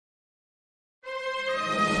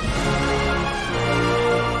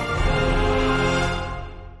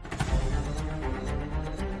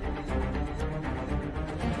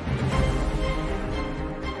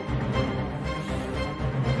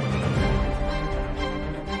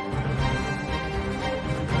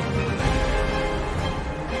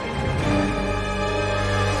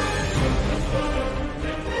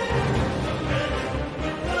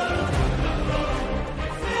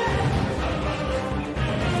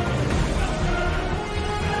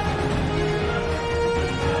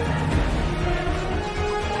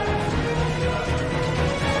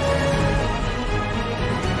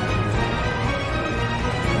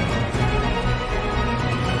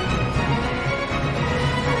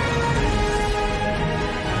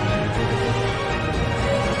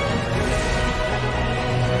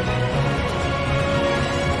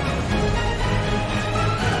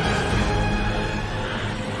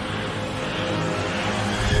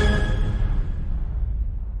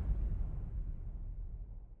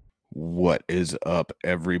What is up,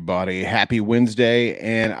 everybody? Happy Wednesday,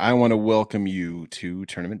 and I want to welcome you to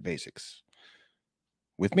Tournament Basics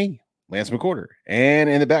with me, Lance McCorder.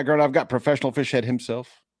 And in the background, I've got professional fish head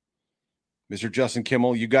himself, Mr. Justin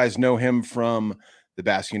Kimmel. You guys know him from the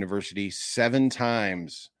Bass University, 7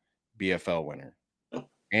 times BFL winner.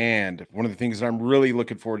 And one of the things that I'm really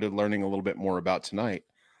looking forward to learning a little bit more about tonight,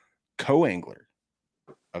 co-angler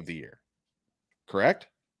of the year. Correct?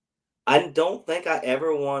 I don't think I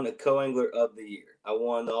ever won a co-angler of the year. I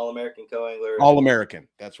won the All-American co-angler. All-American.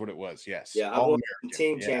 That's what it was. Yes. Yeah, I won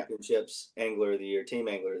team championships, angler of the year, team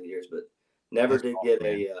angler of the years, but never did get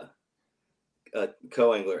a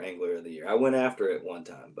co-angler of the year. I went after it one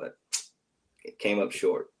time, but it came up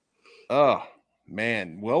short. Oh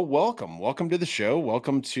man. Well, welcome to the show.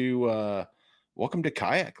 Welcome to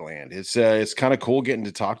Kayak Land. It's kind of cool getting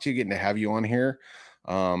to talk to you, getting to have you on here.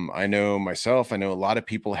 I know myself, I know a lot of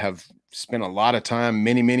people have spent a lot of time,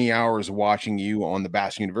 many hours watching you on the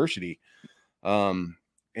Bass University. And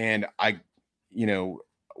my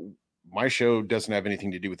show doesn't have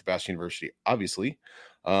anything to do with the Bass University, obviously.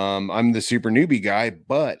 I'm the super newbie guy,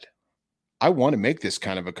 but I want to make this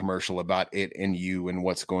kind of a commercial about it and you and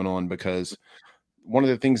what's going on, because one of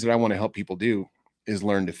the things that I want to help people do is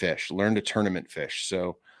learn to fish, learn to tournament fish.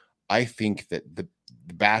 So I think that the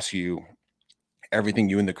Bass U, everything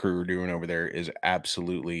you and the crew are doing over there is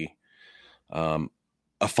absolutely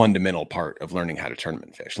a fundamental part of learning how to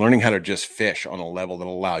tournament fish, learning how to just fish on a level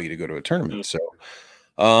that'll allow you to go to a tournament. So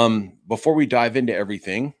before we dive into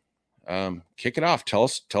everything, kick it off. Tell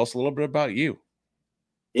us a little bit about you.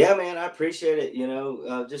 Yeah, man, I appreciate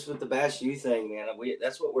it. Just with the Bass U thing, man,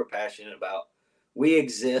 that's what we're passionate about. We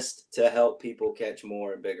exist to help people catch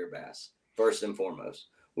more and bigger bass, first and foremost.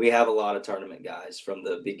 We have a lot of tournament guys, from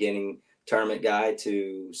the beginning tournament guy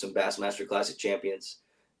to some Bassmaster Classic champions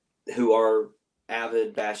who are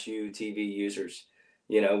avid Bass U TV users.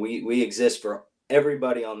 We exist for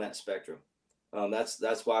everybody on that spectrum.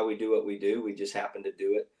 That's why we do what we do. We just happen to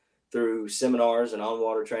do it through seminars and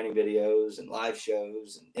on-water training videos and live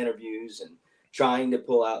shows and interviews and trying to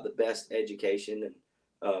pull out the best education.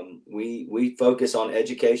 And we focus on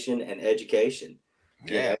education and education.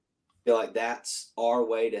 Yeah. I feel like that's our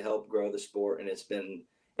way to help grow the sport. And it's been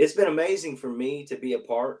amazing for me to be a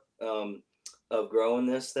part of growing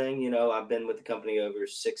this thing. I've been with the company over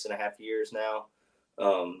 6.5 years now.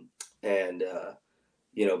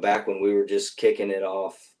 Back when we were just kicking it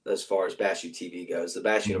off as far as Bass U TV goes, the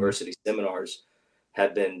Bass University seminars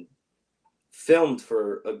had been filmed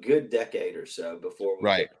for a good decade or so before we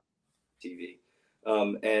right TV.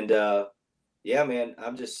 Yeah, man,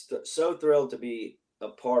 I'm just so thrilled to be a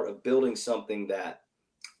part of building something that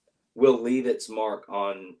will leave its mark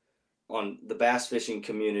on the bass fishing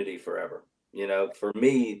community forever. For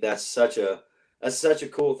me, that's such a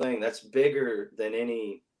cool thing. That's bigger than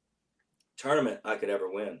any tournament I could ever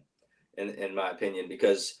win, in my opinion,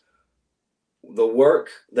 because the work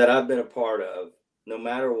that I've been a part of, no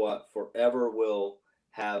matter what, forever will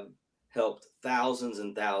have helped thousands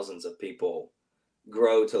and thousands of people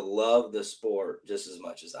grow to love the sport just as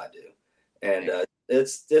much as I do. And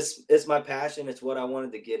it's my passion. It's what I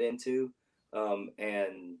wanted to get into.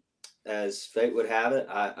 And as fate would have it,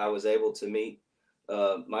 I was able to meet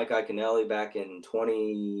Mike Iaconelli back in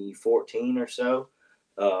 2014 or so.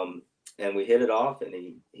 And we hit it off, and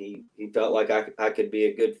he felt like I could be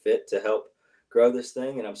a good fit to help grow this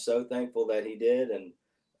thing. And I'm so thankful that he did. And,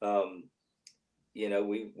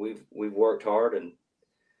 we've worked hard, and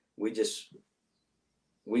we just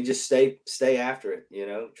stay after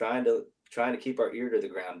it, trying to keep our ear to the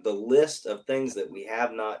ground. The list of things that we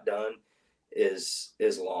have not done is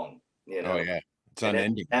long, Oh yeah. It's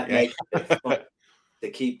unending. That makes it fun to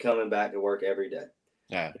keep coming back to work every day.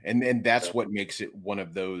 Yeah, and that's what makes it one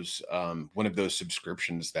of those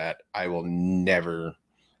subscriptions that I'll never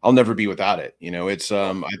be without it. It's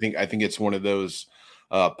I think it's one of those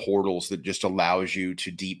portals that just allows you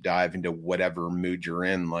to deep dive into whatever mood you're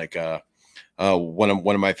in. Like one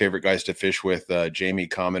of my favorite guys to fish with, Jamie,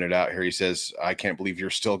 commented out here. He says, "I can't believe you're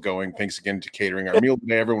still going. Thanks again to catering our meal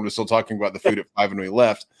today. Everyone was still talking about the food at 5 when we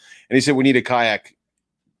left." And he said, "We need a kayak."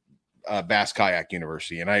 Bass Kayak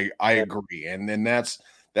University, and I agree, and then that's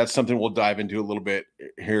something we'll dive into a little bit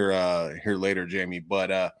here later, Jamie. But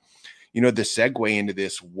the segue into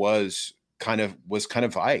this was kind of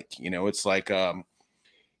Ike. It's like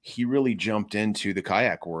he really jumped into the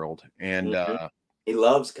kayak world, and he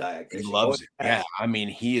loves kayak fishing. He loves it. Yeah, I mean,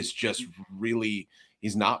 he is just really.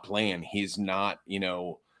 He's not playing. He's not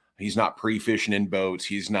he's not pre-fishing in boats.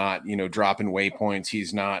 He's not dropping waypoints.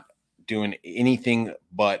 He's not doing anything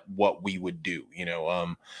but what we would do.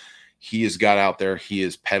 he has got out there, he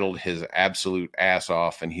has pedaled his absolute ass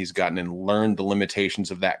off, and he's gotten and learned the limitations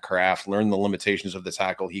of that craft, learned the limitations of the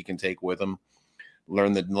tackle he can take with him,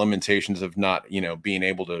 learn the limitations of not, being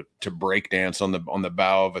able to break dance on the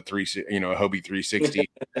bow of a Hobie 360.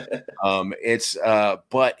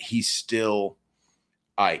 But he's still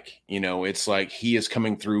Ike. It's like he is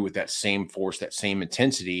coming through with that same force, that same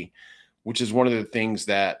intensity, which is one of the things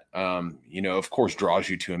that of course draws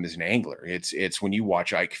you to him as an angler. It's when you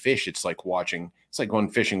watch Ike fish, it's like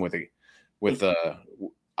going fishing with I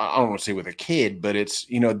don't want to say with a kid, but it's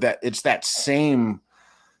that same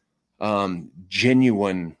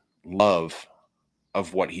genuine love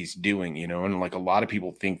of what he's doing, and like a lot of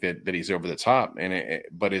people think that he's over the top,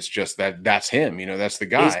 but it's just that's him, that's the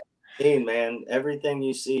guy. Man, everything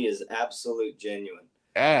you see is absolute genuine.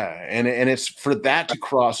 Yeah, and it's for that to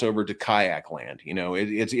cross over to kayak land,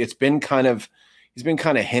 it's been kind of, he's been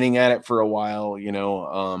kind of hinting at it for a while,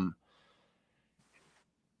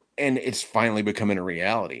 and it's finally becoming a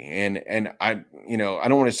reality. And I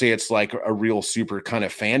don't want to say it's like a real super kind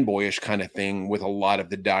of fanboyish kind of thing with a lot of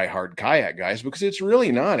the diehard kayak guys, because it's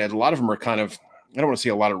really not. And a lot of them are kind of, I don't want to say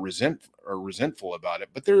a lot of resentful about it,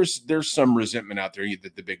 but there's some resentment out there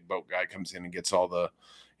that the big boat guy comes in and gets all the,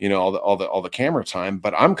 all the camera time.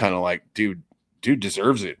 But I'm kind of like, dude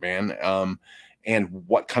deserves it, man. And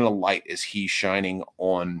what kind of light is he shining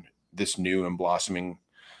on this new and blossoming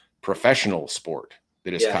professional sport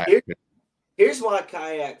that is kayak? Here's why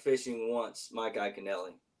kayak fishing wants Mike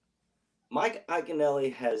Iaconelli. Mike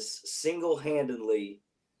Iaconelli has single-handedly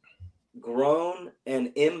grown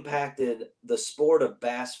and impacted the sport of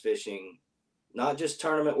bass fishing, not just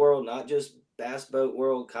tournament world, not just bass boat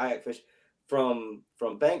world, kayak fish, from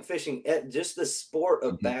bank fishing, just the sport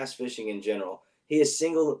of bass fishing in general. He has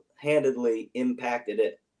single-handedly impacted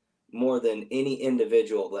it more than any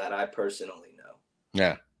individual that I personally know.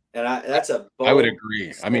 Yeah. And I would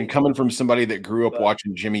agree. Statement. I mean, coming from somebody that grew up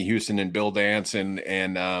watching Jimmy Houston and Bill Dance and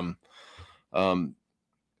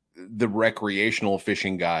the recreational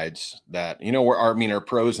fishing guides that, are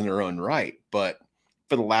pros in their own right, but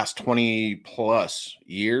for the last 20 plus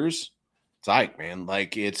years, it's Ike, man.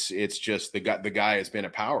 Like it's just the guy has been a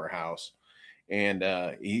powerhouse, and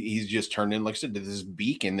he's just turned in, like I said, to this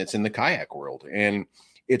beacon that's in the kayak world. And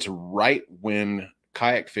it's right when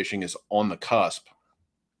kayak fishing is on the cusp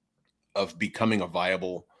of becoming a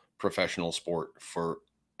viable professional sport for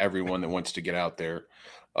everyone that wants to get out there.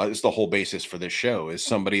 It's the whole basis for this show is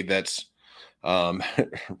somebody that's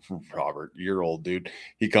Robert, you're old, dude.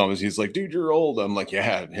 He comes, he's like, dude, you're old. I'm like,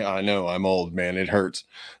 yeah, I know I'm old, man. It hurts.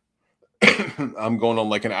 I'm going on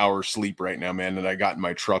like an hour's sleep right now, man. And I got in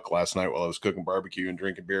my truck last night while I was cooking barbecue and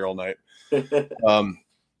drinking beer all night. But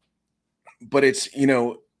it's,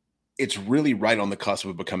 it's really right on the cusp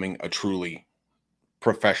of becoming a truly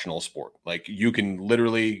professional sport. Like you can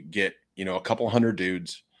literally get, a couple hundred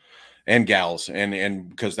dudes and gals, and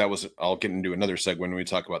because I'll get into another segment when we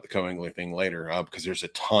talk about the co-angling thing later, because there's a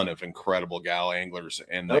ton of incredible gal anglers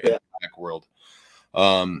in the kayak world.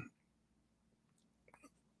 But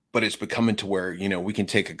it's becoming to where, we can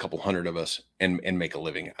take a couple hundred of us and make a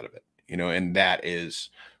living out of it, and that is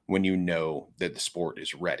when that the sport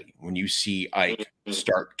is ready. When you see Ike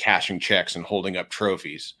start cashing checks and holding up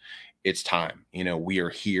trophies, it's time. We are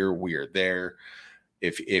here, we are there.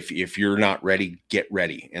 If you're not ready, get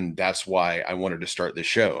ready. And that's why I wanted to start this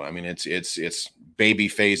show. I mean, it's baby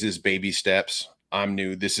phases, baby steps. I'm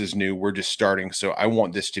new. This is new. We're just starting. So I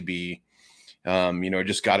want this to be, I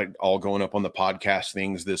just got it all going up on the podcast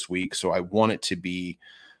things this week. So I want it to be,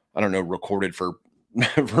 I don't know, recorded for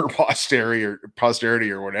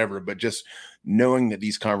posterity or whatever, but just knowing that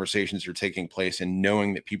these conversations are taking place and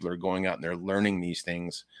knowing that people are going out and they're learning these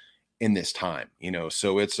things in this time,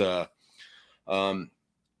 so it's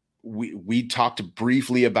we talked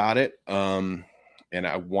briefly about it. And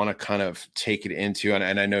I want to kind of take it into,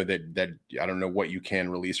 and I know that I don't know what you can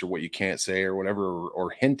release or what you can't say or whatever,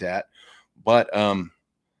 or hint at, but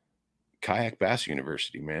Kayak Bass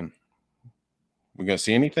University, man, we gonna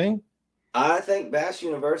see anything? I think Bass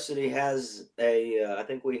University has I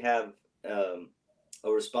think we have a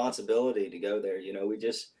responsibility to go there.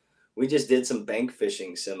 We just did some bank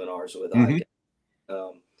fishing seminars with Ike,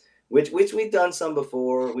 which we've done some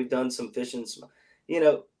before. We've done some fishing.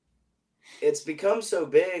 It's become so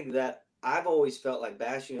big that I've always felt like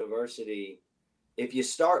Bass University, if you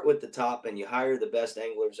start with the top and you hire the best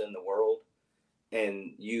anglers in the world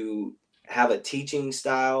and you have a teaching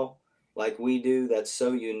style like we do that's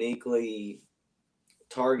so uniquely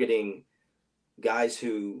targeting guys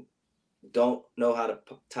who don't know how to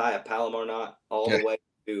tie a Palomar knot all the way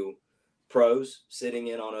to pros sitting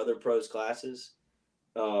in on other pros classes,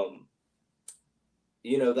 you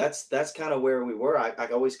know, that's kind of where we were. I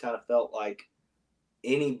always kind of felt like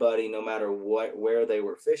anybody, no matter where they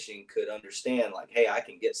were fishing, could understand like, hey, I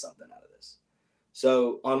can get something out of this.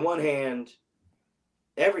 So on one hand,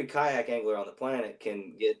 every kayak angler on the planet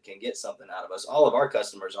can get something out of us. All of our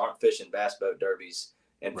customers aren't fishing bass boat derbies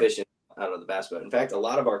and Right. fishing out of the bass boat. In fact, a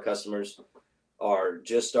lot of our customers are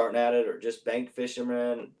just starting at it or just bank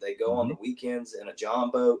fishermen. They go on the weekends in a John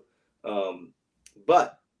boat.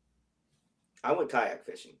 But I went kayak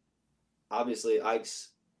fishing. Obviously, Ike's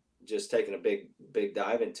just taking a big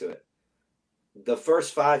dive into it. The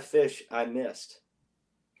first 5 fish I missed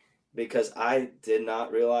because I did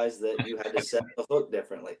not realize that you had to set the hook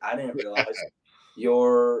differently. I didn't realize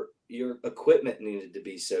your equipment needed to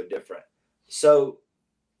be so different. So,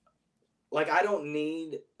 like, I don't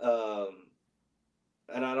need,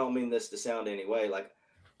 and I don't mean this to sound any way, like,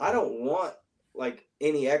 I don't want like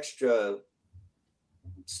any extra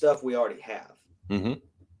stuff we already have.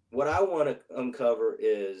 What I want to uncover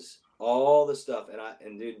is all the stuff,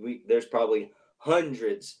 and dude, there's probably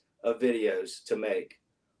hundreds of videos to make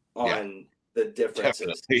on the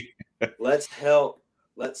differences. Let's help.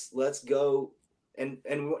 Let's go, and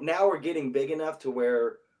now we're getting big enough to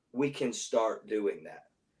where we can start doing that.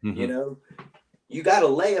 You know, you got to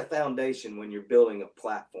lay a foundation when you're building a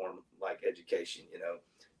platform like education. You know,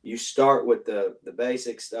 you start with the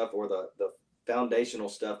basic stuff or the foundational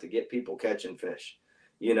stuff to get people catching fish.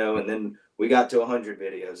 You know, and then we got to 100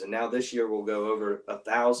 videos, and now this year we'll go over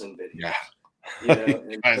 1,000 videos. Yeah, you know,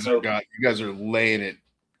 you guys are laying it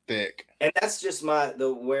thick. And that's just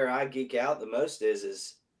where I geek out the most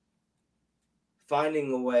is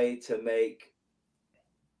finding a way to make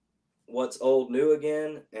what's old new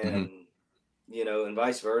again, and you know, and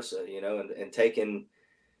vice versa. You know, and taking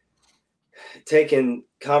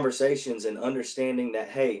conversations and understanding that,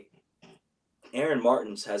 hey, Aaron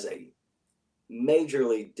Martens has a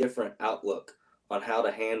majorly different outlook on how to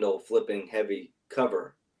handle flipping heavy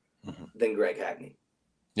cover than Greg Hackney.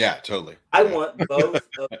 Yeah, totally. I want both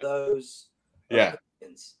of those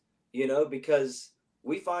opinions, you know, because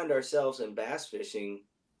we find ourselves in bass fishing.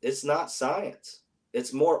 It's not science.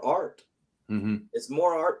 It's more art. It's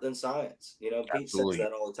more art than science. You know, Pete says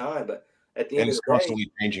that all the time, but at the end of the day, it's constantly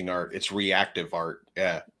changing art. It's reactive art.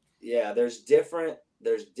 Yeah. Yeah. There's different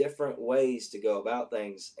ways to go about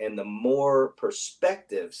things, and the more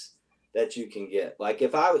perspectives that you can get. Like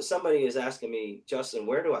if somebody is asking me, Justin,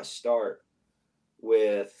 where do I start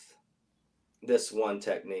with this one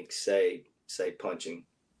technique, say punching?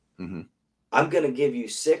 I'm going to give you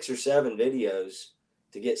 6 or 7 videos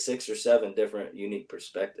to get 6 or 7 different unique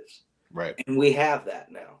perspectives. Right. And we have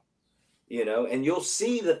that now, you know, and you'll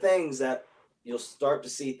start to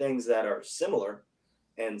see things that are similar,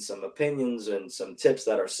 and some opinions and some tips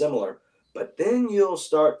that are similar, but then you'll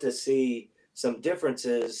start to see some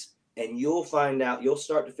differences, and you'll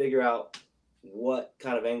start to figure out what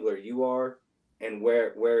kind of angler you are and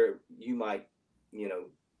where you might, you know,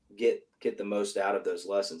 get the most out of those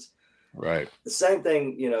lessons. Right. The same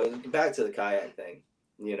thing, you know, back to the kayak thing,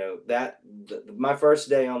 you know, my first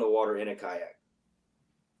day on the water in a kayak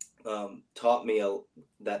taught me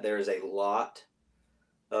that there's a lot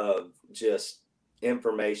of just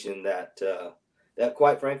information that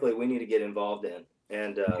quite frankly we need to get involved in,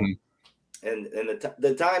 and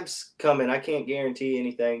the time's coming. I can't guarantee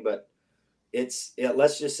anything, but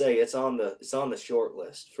let's just say it's on the short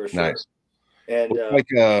list for sure. Nice. And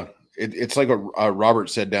it's like what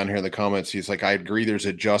Robert said down here in the comments. He's like, I agree there's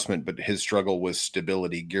adjustment, but his struggle was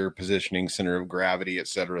stability, gear positioning, center of gravity,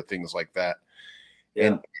 etc., things like that.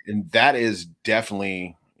 And that is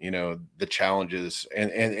definitely, you know, the challenges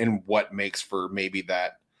and what makes for maybe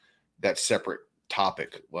that separate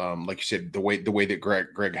topic. Like you said, the way that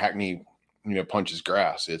Greg Hackney, you know, punches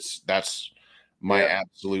grass. That's my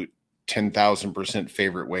absolute 10,000%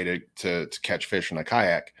 favorite way to catch fish in a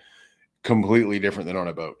kayak. Completely different than on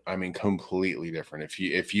a boat. I mean, completely different.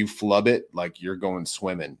 If you flub it, like you're going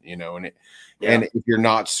swimming, you know, and if you're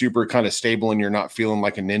not super kind of stable and you're not feeling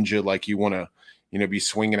like a ninja, like you want to, you know, be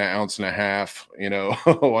swinging 1.5 ounces, you know,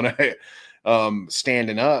 on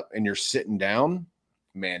standing up and you're sitting down,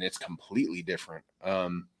 man, it's completely different.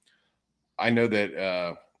 I know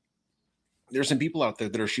that there's some people out there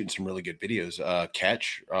that are shooting some really good videos.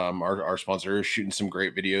 Catch, our sponsor, is shooting some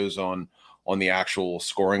great videos on the actual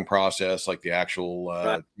scoring process, like the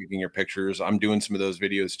actual taking your pictures. I'm doing some of those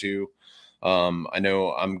videos too. I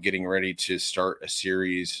know I'm getting ready to start a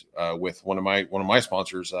series with one of my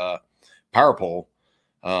sponsors, PowerPole.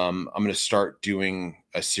 I'm going to start doing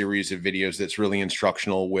a series of videos that's really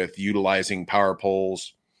instructional with utilizing power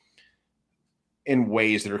poles in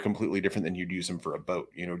ways that are completely different than you'd use them for a boat,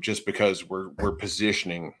 you know, just because we're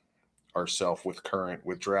positioning ourselves with current,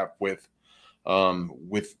 with draft, with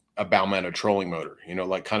a bow mounted trolling motor, you know,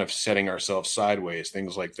 like kind of setting ourselves sideways,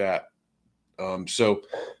 things like that. So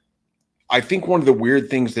I think one of the weird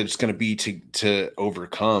things that's going to be to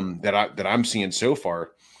overcome that I'm seeing so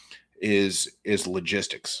far is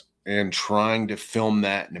logistics and trying to film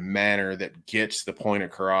that in a manner that gets the point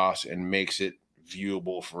across and makes it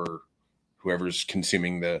viewable for whoever's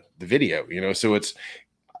consuming the video, you know. So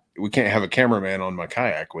we can't have a cameraman on my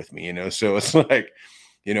kayak with me, you know. So it's like,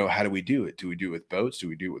 you know, how do we do it? Do we do it with boats? Do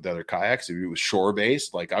we do it with other kayaks? Do we do it with shore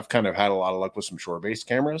based? Like I've kind of had a lot of luck with some shore based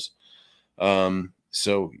cameras.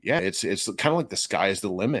 So yeah, it's kind of like the sky is the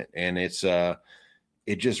limit, and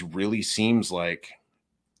it just really seems like,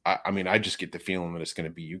 I mean, I just get the feeling that it's going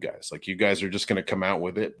to be you guys. Like you guys are just going to come out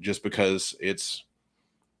with it just because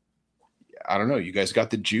I don't know, you guys got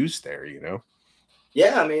the juice there, you know?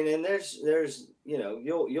 Yeah, I mean, and there's you know,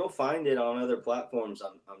 you'll find it on other platforms.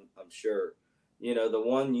 I'm sure. You know, the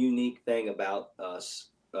one unique thing about us,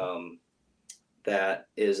 that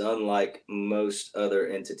is unlike most other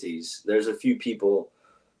entities. There's a few people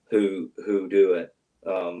who do it.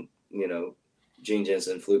 You know, Gene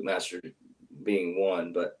Jensen, Fluke Master being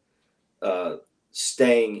one, but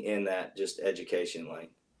staying in that just education lane.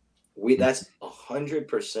 That's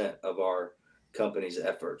 100% of our company's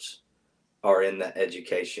efforts are in the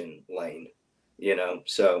education lane, you know.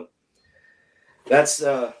 So that's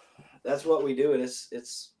what we do, and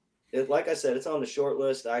it's like I said, it's on the short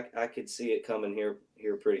list. I could see it coming here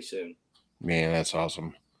pretty soon. Man, that's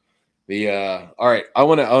awesome. All right, I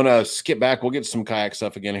want to skip back. We'll get some kayak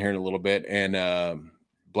stuff again here in a little bit, and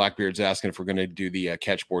Blackbeard's asking if we're going to do the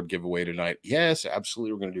catchboard giveaway tonight. Yes,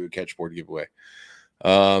 absolutely, we're going to do a catchboard giveaway.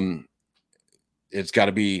 It's got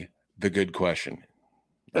to be the good question.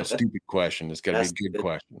 That stupid question. It's got to be a good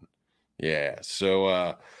question. Yeah.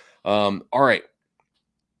 So, all right.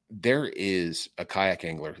 There is a kayak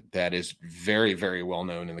angler that is very, very well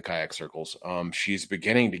known in the kayak circles. She's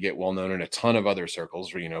beginning to get well known in a ton of other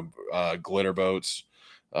circles, you know, glitter boats,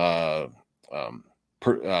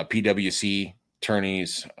 PWC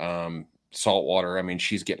tourneys, saltwater. I mean,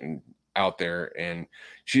 she's getting out there, and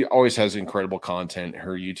she always has incredible content.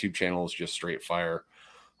 Her YouTube channel is just straight fire.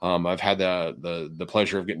 I've had the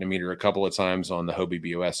pleasure of getting to meet her a couple of times on the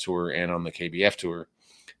Hobie BOS tour and on the KBF tour.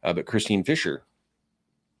 But Christine Fisher,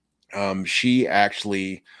 she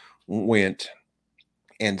actually went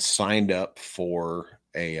and signed up for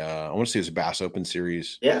I want to say it was a Bass Open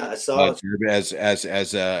Series. Yeah, I saw it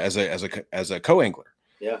as a co-angler.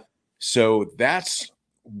 Yeah. So that's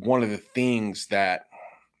one of the things that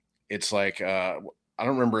it's like, I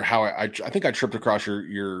don't remember how I think I tripped across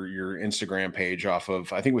your Instagram page off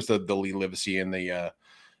of, I think it was the Lee Livesey and the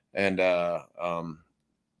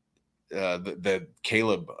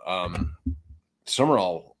Caleb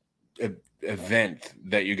Summerall event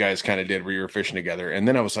that you guys kind of did where you were fishing together. And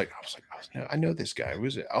then I was like, I know this guy. Who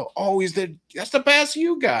is it? Oh, that's the Bass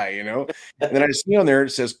U guy, you know? And then I just see on there, it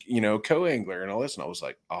says, you know, co-angler and all this. And I was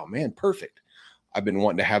like, oh man, perfect. I've been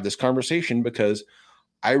wanting to have this conversation because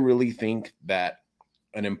I really think that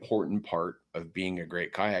an important part of being a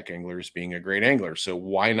great kayak angler is being a great angler. So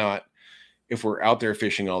why not, if we're out there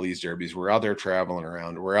fishing all these derbies, we're out there traveling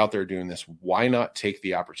around, we're out there doing this, why not take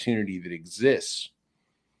the opportunity that exists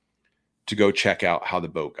to go check out how the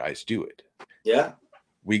boat guys do it? Yeah.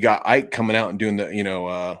 We got Ike coming out and doing the, you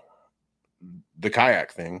know, the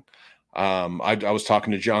kayak thing. I was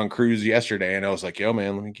talking to John Cruz yesterday, and I was like, yo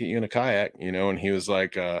man, let me get you in a kayak, you know? And he was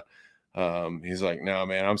like, he's like, no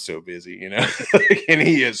man, I'm so busy, you know? And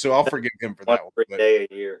he is, so I'll forgive him for that one. Every day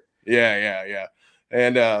a year. Yeah.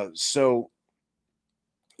 And so,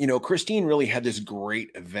 you know, Christine really had this great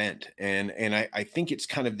event, and I think it's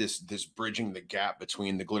kind of this bridging the gap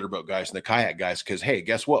between the glitter boat guys and the kayak guys, because hey,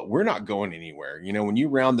 guess what? We're not going anywhere. You know, when you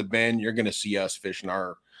round the bend, you're going to see us fishing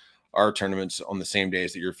our tournaments on the same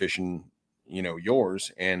days that you're fishing, you know,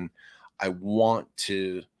 yours. And I want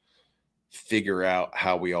to figure out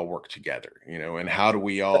how we all work together, you know, and how do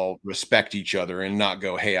we all respect each other and not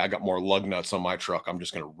go, hey, I got more lug nuts on my truck, I'm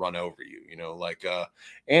just going to run over you, you know, like,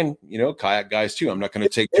 and, you know, kayak guys too, I'm not going to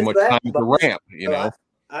take too much time at the ramp, you know.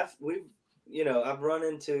 I've run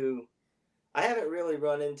into, I haven't really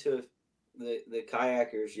run into the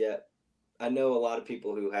kayakers yet. I know a lot of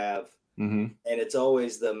people who have, and it's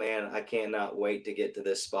always the, man, I cannot wait to get to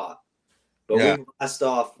this spot. But we blast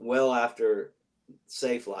off well after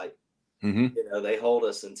safe light. You know, they hold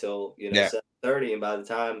us until, you know, 7:30, and by the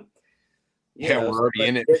time we're already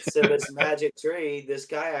in it. Gets to this magic tree, this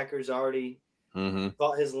kayaker's already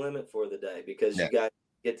caught his limit for the day, because you guys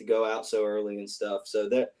get to go out so early and stuff. So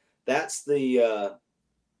that's the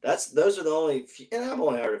those are the only few, and I've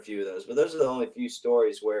only heard a few of those, but those are the only few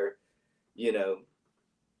stories where, you know,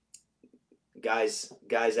 guys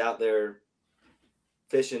out there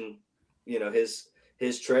fishing, you know,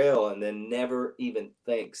 his trail, and then never even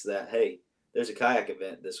thinks that, hey, there's a kayak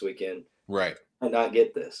event this weekend, Right. and not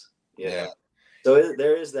get this, you Yeah. know. So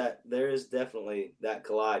there is definitely that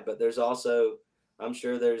collide, but there's also, I'm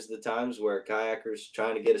sure there's the times where kayakers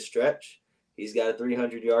trying to get a stretch. He's got a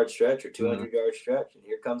 300-yard stretch or 200-yard stretch, and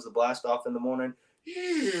here comes the blast off in the morning.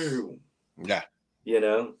 Yeah. You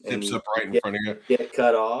know, Zips and up right in front of you. Get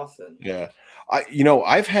cut off. And yeah.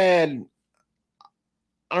 I've had,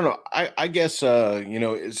 I don't know. I guess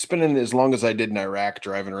spending as long as I did in Iraq,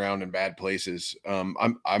 driving around in bad places. I'm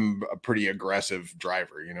a pretty aggressive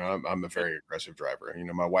driver. You know, I'm a very aggressive driver. You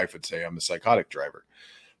know, my wife would say I'm a psychotic driver.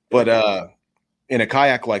 But in a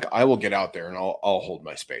kayak, like, I will get out there and I'll hold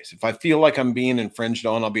my space. If I feel like I'm being infringed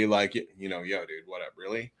on, I'll be like, you know, yo, dude, what up,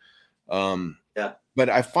 really? Yeah. But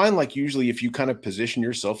I find, like, usually if you kind of position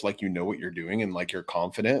yourself like you know what you're doing and like you're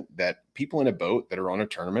confident, that people in a boat that are on a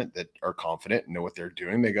tournament that are confident and know what they're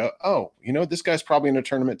doing, they go, oh, you know, this guy's probably in a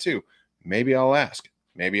tournament too. Maybe I'll ask.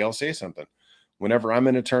 Maybe I'll say something. Whenever I'm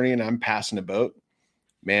an attorney and I'm passing a boat,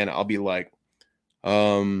 man, I'll be like,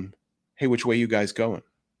 hey, which way you guys going?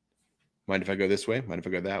 Mind if I go this way? Mind if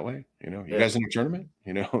I go that way? You know, you guys in a tournament?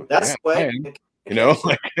 You know, that's yeah, the way. You know,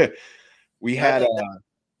 like, we had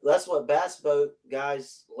that's what bass boat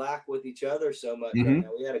guys lack with each other so much right now.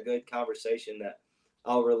 We had a good conversation that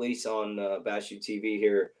I'll release on Bass U TV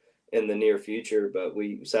here in the near future, but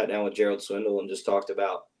we sat down with Gerald Swindle and just talked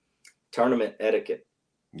about tournament etiquette.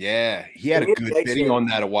 Yeah, he had a good video on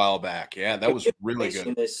that a while back. Yeah, that was really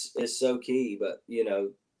good. Is so key, but you know,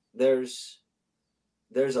 there's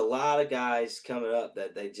a lot of guys coming up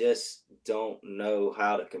that they just don't know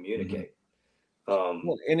how to communicate.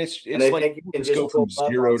 Well, and it's like you can just go from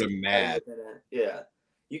 0 to mad. Yeah,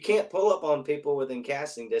 you can't pull up on people within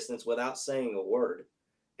casting distance without saying a word,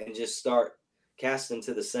 and just start casting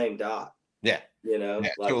to the same dot. Yeah, you know,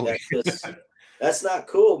 like totally. That's not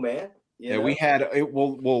cool, man. You know? We had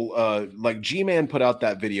it. Like G-Man put out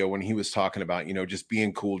that video when he was talking about, you know, just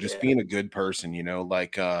being cool, just being a good person, you know,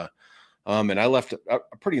 like and I left a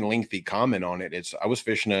pretty lengthy comment on it. I was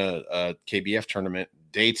fishing a KBF tournament,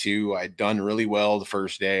 day 2. I'd done really well the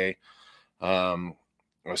first day. I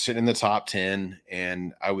was sitting in the top 10,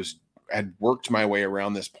 and had worked my way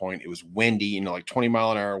around this point. It was windy, you know, like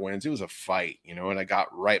 20-mile-an-hour winds. It was a fight, you know, and I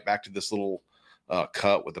got right back to this little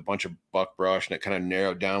cut with a bunch of buckbrush, and it kind of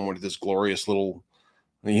narrowed down into this glorious little,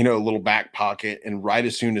 you know, little back pocket. And right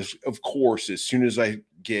as soon as I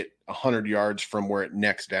get 100 yards from where it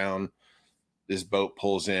necks down, this boat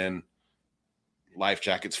pulls in, life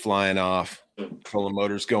jackets flying off, trolling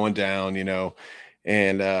motors going down, you know,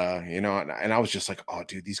 and you know, and I was just like, oh,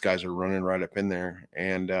 dude, these guys are running right up in there.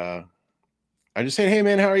 And I just said, hey,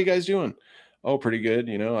 man, how are you guys doing? Oh, pretty good,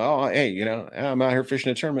 you know. Oh, hey, you know, I'm out here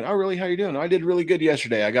fishing a tournament. Oh, really? How you doing? I did really good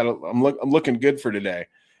yesterday. I'm looking good for today.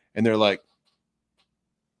 And they're like,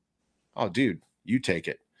 oh, dude, you take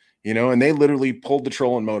it, you know. And they literally pulled the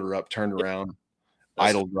trolling motor up, turned around,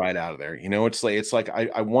 idled right out of there. You know, it's like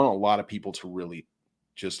I want a lot of people to really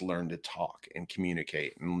just learn to talk and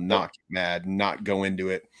communicate and not get mad, not go into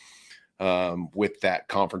it with that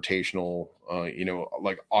confrontational, you know,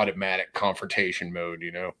 like automatic confrontation mode,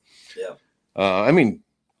 you know. Yeah. I mean,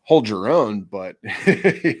 hold your own, but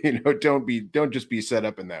you know, don't just be set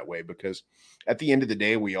up in that way, because at the end of the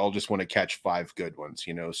day, we all just want to catch 5 good ones,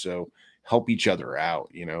 you know. So help each other out,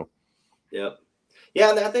 you know. Yep. Yeah,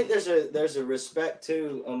 and I think there's a respect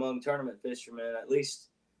too among tournament fishermen, at least.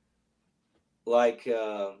 Like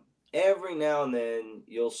every now and then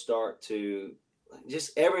you'll start to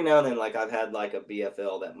just every now and then, like I've had like a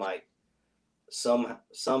BFL that might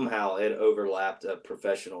somehow it overlapped a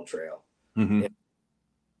professional trail. Mm-hmm.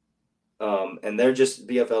 And they're just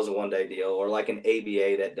BFL's a one-day deal, or like an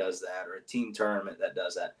ABA that does that, or a team tournament that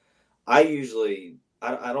does that. I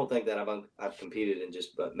don't think that I've competed in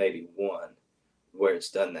just but maybe one where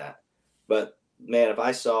it's done that. But man, if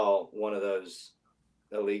I saw one of those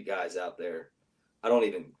elite guys out there,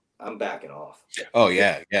 I'm backing off. Oh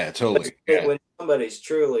yeah, totally. Yeah. When somebody's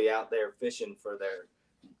truly out there fishing for their,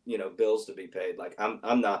 you know, bills to be paid, like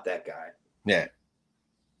I'm not that guy. Yeah.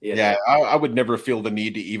 You know? I would never feel the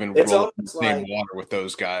need to even roll in the same water with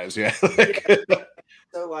those guys. Yeah.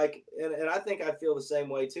 So like, and I think I feel the same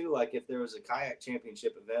way too. Like if there was a kayak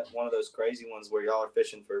championship event, one of those crazy ones where y'all are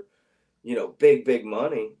fishing for, you know, big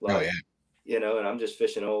money, like, you know, and I'm just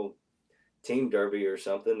fishing old team derby or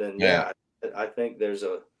something, then I think there's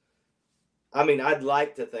I mean, I'd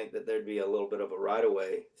like to think that there'd be a little bit of a right of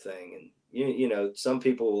way thing, and you know, some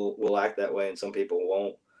people will act that way and some people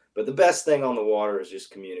won't. But the best thing on the water is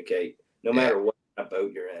just communicate, no Yeah. matter what kind of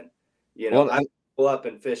boat you're in. You know, Well, I pull up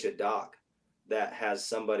and fish a dock that has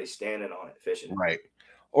somebody standing on it fishing it. right.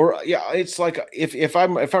 Or yeah, it's like if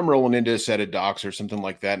I'm rolling into a set of docks or something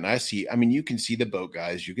like that, and I see, I mean, you can see the boat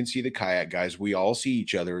guys, you can see the kayak guys, we all see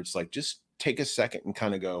each other. It's like just take a second and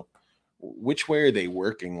kind of go, which way are they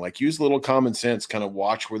working? Like use a little common sense, kind of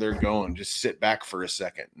watch where they're going, just sit back for a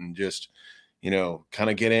second and just, kind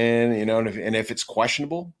of get in, and if it's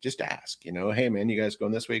questionable, just ask, hey man, you guys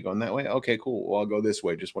going this way, going that way? Okay, cool. Well, I'll go this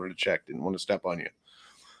way. Just wanted to check, didn't want to step on you.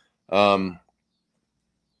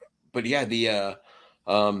 But yeah, the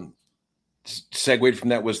um segued from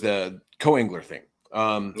that was the co-angler thing.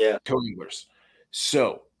 Yeah. Co-anglers.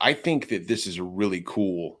 So I think that this is a really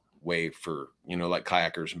cool way for, like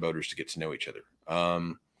kayakers and boaters to get to know each other.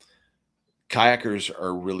 Kayakers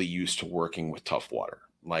are really used to working with tough water,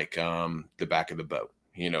 like the back of the boat.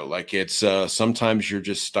 Like it's sometimes you're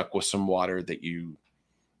just stuck with some water that you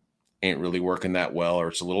ain't really working that well, or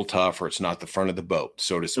it's a little tough, or it's not the front of the boat,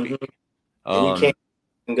 so to speak. Mm-hmm. And you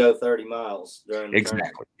can't go 30 miles during the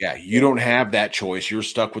exactly. Yeah, you don't have that choice. You're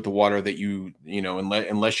stuck with the water that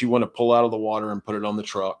unless you want to pull out of the water and put it on the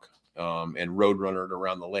truck and road runner it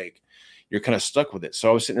around the lake, you're kind of stuck with it. So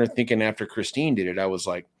I was sitting there thinking after Christine did it, I was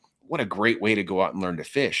like, what a great way to go out and learn to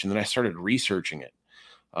fish. And then I started researching it.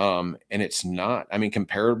 And it's not, I mean,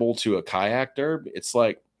 comparable to a kayak derb, it's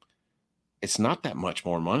like, it's not that much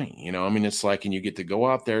more money, I mean, it's like, and you get to go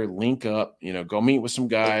out there, link up, go meet with some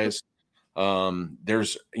guys.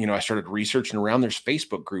 There's, I started researching around, there's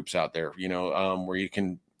Facebook groups out there, where you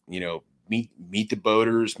can, meet the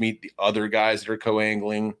boaters, meet the other guys that are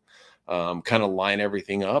co-angling, kind of line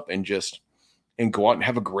everything up and go out and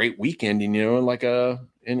have a great weekend, in like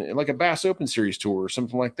a Bass Open Series tour or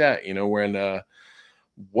something like that, when,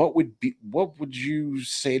 what would you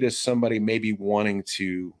say to somebody maybe wanting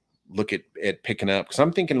to look at picking up? Because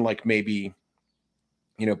I'm thinking like maybe,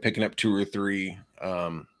 picking up 2 or 3,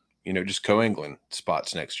 just co-angling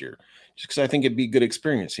spots next year, just because I think it'd be a good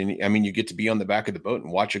experience. And I mean, you get to be on the back of the boat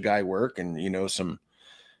and watch a guy work, and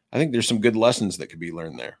I think there's some good lessons that could be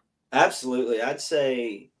learned there. Absolutely. I'd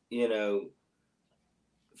say,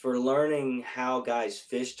 for learning how guys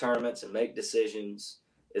fish tournaments and make decisions,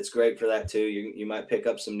 it's great for that too. You might pick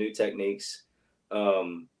up some new techniques.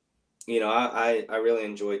 I really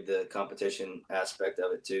enjoyed the competition aspect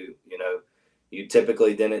of it too. You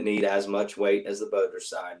typically didn't need as much weight as the boater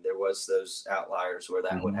side. There was those outliers where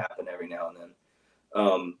that would happen every now and then.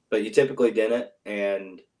 But you typically didn't,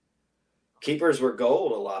 and keepers were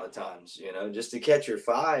gold a lot of times, just to catch your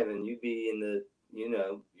 5 and you'd be in the,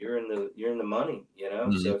 you're in the money,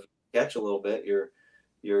 So if you catch a little bit, you're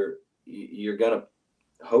going to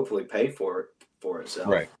hopefully pay for itself.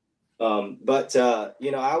 Right. But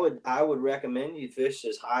I would recommend you fish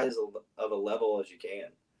as high of a level as you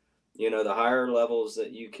can. The higher levels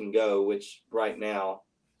that you can go, which right now,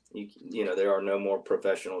 there are no more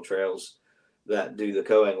professional trails that do the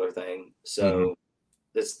co-angler thing. So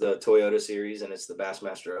it's the Toyota Series and it's the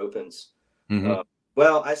Bassmaster Opens.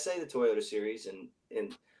 Well, I say the Toyota Series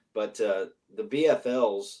but the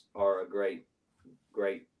BFLs are a great,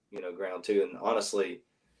 ground too. And honestly,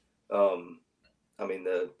 I mean,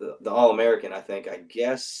 the All-American, I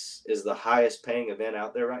guess, is the highest paying event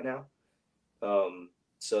out there right now.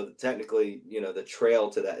 So technically, the trail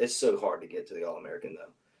to that, it's so hard to get to the All-American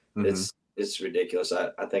though. It's ridiculous.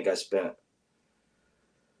 I think I spent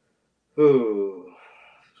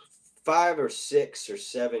 5 or 6 or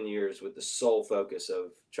 7 years with the sole focus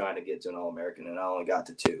of trying to get to an All-American, and I only got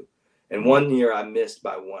to 2. And 1 year I missed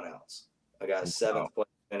by 1 ounce. I got a 7th place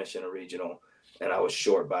finish in a regional, and I was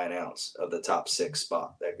short by 1 ounce of the top 6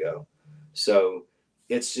 spot that go. So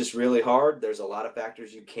it's just really hard. There's a lot of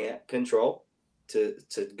factors you can't control to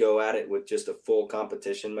go at it with just a full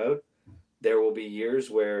competition mode. There will be years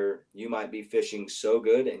where you might be fishing so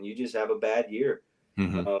good and you just have a bad year.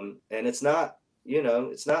 And it's not,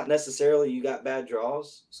 it's not necessarily you got bad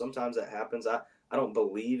draws. Sometimes that happens. I don't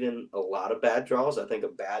believe in a lot of bad draws. I think a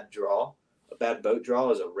bad boat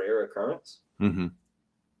draw is a rare occurrence. And,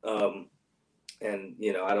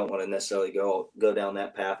 I don't want to necessarily go down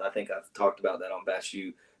that path. I think I've talked about that on Bass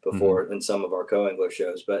U before in some of our co-angler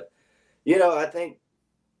shows. But, I think,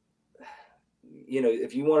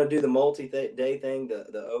 if you want to do the multi-day thing,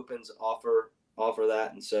 the Opens offer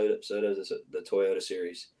that, and so does the Toyota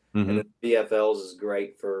Series. And the BFLs is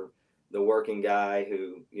great for the working guy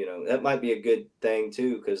who, that might be a good thing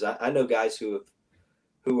too, because I know guys who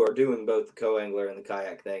are doing both the co-angler and the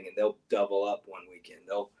kayak thing, and they'll double up one weekend.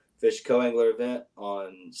 They'll fish co-angler event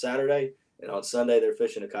on Saturday, and on Sunday they're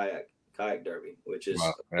fishing a kayak derby, which is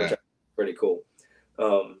Wow, yeah. pretty cool.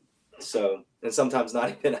 So, and sometimes not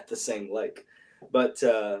even at the same lake, but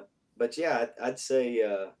yeah, I'd say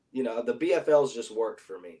the BFLs just worked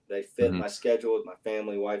for me. They fit my schedule with my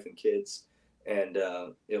family, wife, and kids, and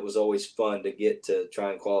it was always fun to get to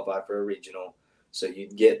try and qualify for a regional. So you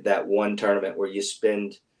get that one tournament where you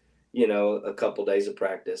spend a couple days of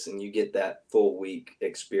practice and you get that full week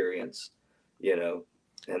experience, and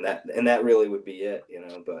that really would be it,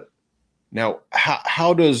 but now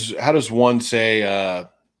how does one say,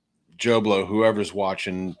 Joe Blow, whoever's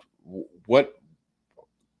watching, what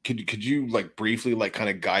could you like briefly like kind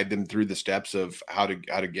of guide them through the steps of how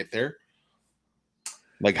to get there?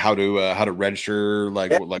 Like how to register,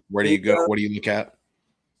 like where do you go? What do you look at?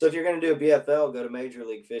 So if you're going to do a BFL, go to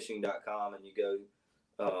majorleaguefishing.com and you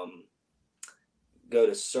go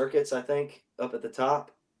to circuits, I think, up at the top,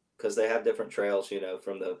 because they have different trails,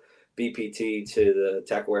 from the BPT to the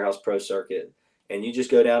Tackle Warehouse Pro Circuit. And you just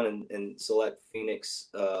go down and select Phoenix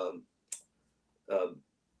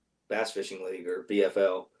Bass Fishing League or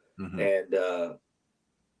BFL. And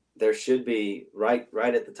there should be, right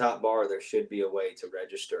at the top bar, there should be a way to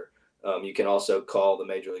register. You can also call the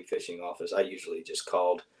Major League Fishing office. I usually just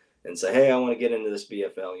called and say, hey, I want to get into this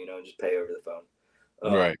BFL, and just pay over the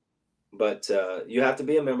phone. Right. But you have to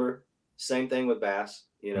be a member. Same thing with bass.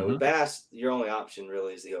 With bass, your only option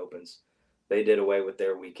really is the opens. They did away with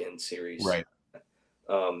their weekend series. Right.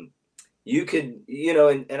 You could,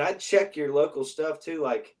 and I'd check your local stuff too,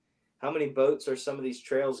 like how many boats are some of these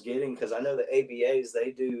trails getting? Because I know the ABAs,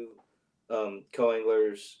 they do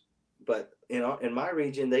co-anglers, but in my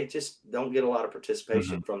region, they just don't get a lot of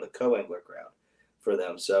participation from the co-angler crowd for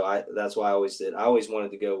them. So that's why I always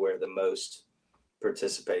wanted to go where the most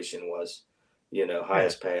participation was,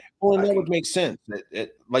 highest pay. Well, and that would make sense.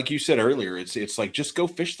 Like you said earlier, it's like just go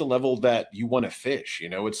fish the level that you want to fish.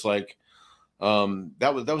 It's like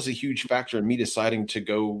that was a huge factor in me deciding to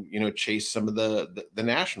go, chase some of the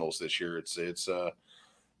nationals this year. It's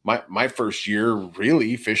my first year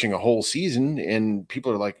really fishing a whole season, and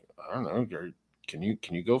people are like, I don't know, can you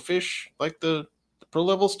go fish like the pro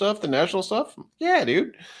level stuff, the national stuff? Yeah,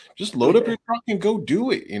 dude, just load up your truck and go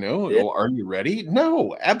do it. Well, are you ready?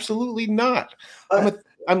 No, absolutely not.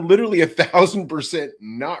 I'm literally 1,000%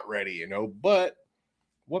 not ready. But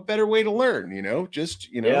what better way to learn? Just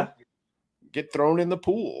get thrown in the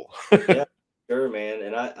pool. Yeah, sure, man.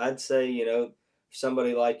 And I'd say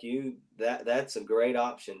somebody like you, that's a great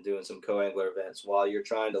option, doing some co-angler events while you're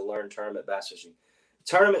trying to learn tournament bass fishing.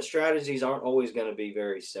 Tournament strategies aren't always going to be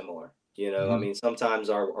very similar. I mean,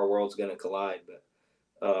 sometimes our world's going to collide, but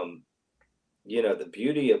the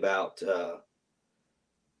beauty about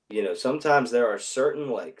sometimes there are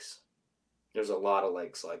certain lakes. There's a lot of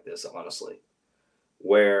lakes like this, honestly,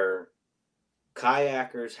 where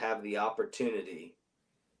kayakers have the opportunity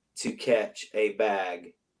to catch a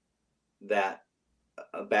bag that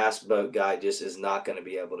a bass boat guy just is not going to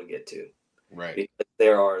be able to get to. Right. Because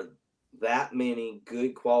there are that many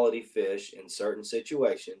good quality fish in certain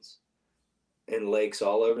situations in lakes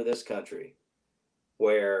all over this country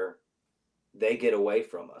where they get away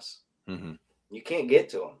from us. You can't get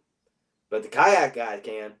to them, but the kayak guy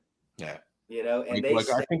can. Yeah. And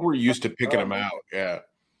I think we're used to picking them out. Yeah.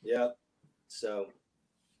 Yeah. So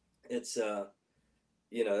it's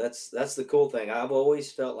that's the cool thing. I've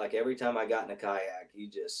always felt like every time I got in a kayak,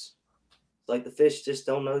 it's like the fish just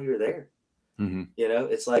don't know you're there.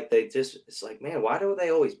 It's like it's like, man, why do they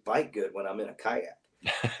always bite good when I'm in a kayak?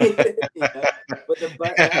 But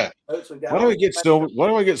why do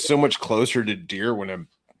I get so much closer to deer when I'm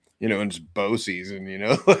it's bow season,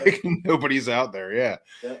 like nobody's out there. Yeah.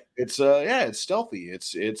 It's it's stealthy.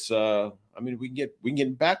 It's I mean, we can get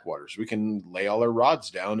in backwaters. We can lay all our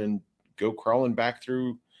rods down and go crawling back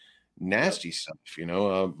through nasty stuff.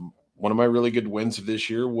 One of my really good wins of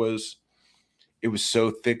this year was it was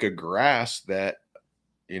so thick of grass that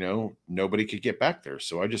nobody could get back there.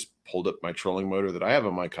 So I just pulled up my trolling motor that I have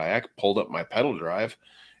on my kayak, pulled up my pedal drive,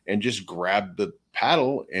 and just grabbed the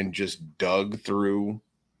paddle and just dug through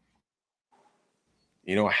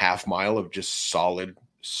a half mile of just solid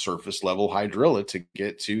surface level hydrilla to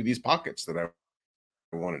get to these pockets that I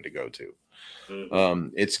wanted to go to.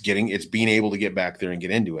 It's being able to get back there and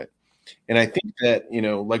get into it. And I think that,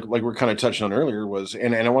 like we're kind of touching on earlier was,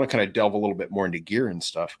 and I want to kind of delve a little bit more into gear and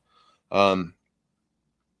stuff.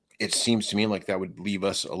 It seems to me like that would leave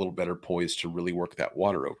us a little better poised to really work that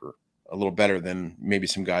water over a little better than maybe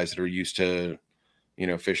some guys that are used to,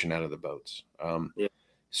 fishing out of the boats.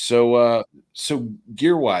 So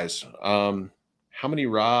gear wise, how many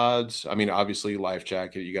rods? I mean, obviously life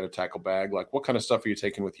jacket, you got a tackle bag. Like what kind of stuff are you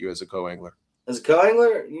taking with you as a co-angler? As a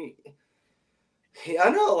co-angler, I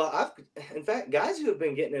know a lot. In fact, guys who have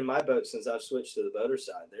been getting in my boat since I've switched to the boater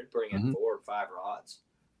side, they're bringing Mm-hmm. 4 or 5 rods.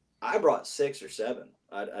 I brought 6 or 7.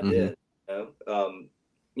 I Mm-hmm. did.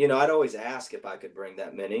 I'd always ask if I could bring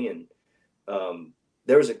that many, and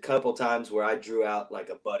there was a couple times where I drew out like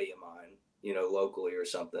a buddy of mine, locally or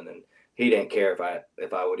something, and he didn't care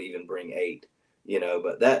if I would even bring 8,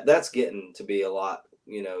 But that's getting to be a lot,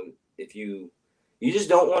 if you just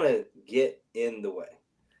don't want to get in the way.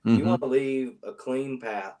 You Mm-hmm. want to leave a clean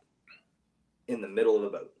path in the middle of the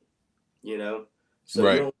boat, so you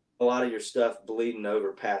Right. don't a lot of your stuff bleeding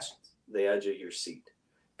over past the edge of your seat,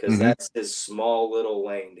 because Mm-hmm. that's his small little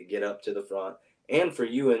lane to get up to the front, and for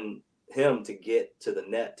you and him to get to the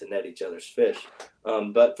net to net each other's fish.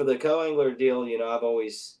 But for the co-angler deal, I've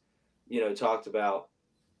always, talked about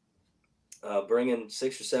bringing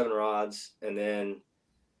 6 or 7 rods, and then,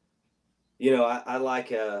 I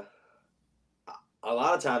like a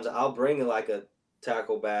lot of times I'll bring like a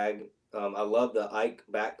tackle bag. I love the Ike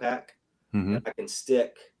backpack, Mm-hmm. and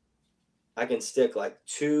I can stick like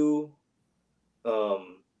 2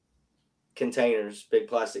 um, containers, big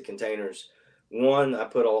plastic containers. One I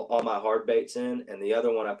put all my hard baits in, and the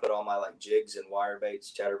other one I put all my like jigs and wire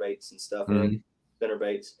baits, chatter baits and stuff Mm-hmm. in, spinner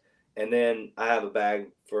baits. And then I have a bag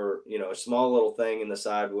for, a small little thing in the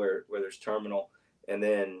side where there's terminal, and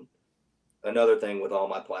then another thing with all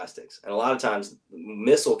my plastics. And a lot of times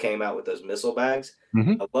Missile came out with those Missile bags.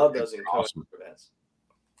 Mm-hmm. I love those in Awesome. events.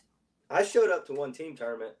 I showed up to one team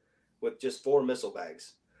tournament with just 4 Missile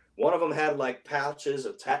bags. One of them had like pouches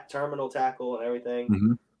of terminal tackle and everything.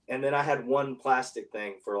 Mm-hmm. And then I had one plastic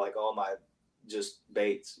thing for like all my just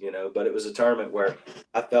baits, but it was a tournament where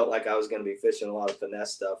I felt like I was going to be fishing a lot of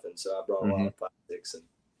finesse stuff. And so I brought a lot of plastics and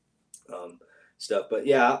stuff. But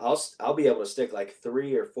yeah, I'll be able to stick like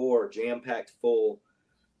 3 or 4 jam-packed full,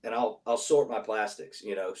 and I'll sort my plastics,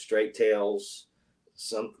 straight tails,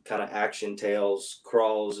 some kind of action tails,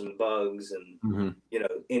 crawls and bugs, and Mm-hmm.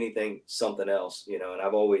 anything, something else, and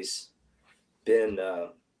I've always been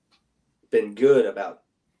good about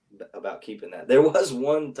keeping that. There was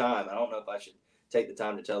one time, I don't know if I should take the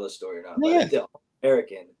time to tell this story or not, but Yeah. at the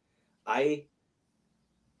American, I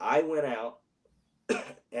went out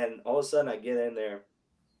and all of a sudden I get in there,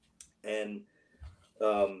 and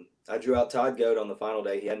I drew out Todd Goat on the final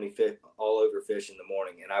day. He had me all over fish in the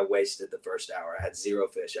morning, and I wasted the first hour. I had 0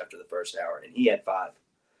 fish after the first hour, and he had 5.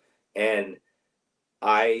 And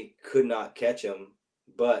I could not catch him,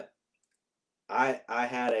 but I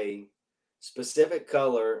had a specific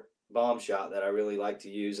color bomb shot that I really like to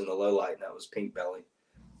use in the low light, and that was pink belly.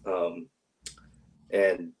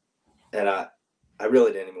 And I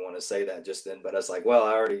really didn't even want to say that just then, but I was like, well,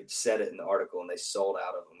 I already said it in the article, and they sold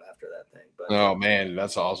out of them after that thing. But Oh man,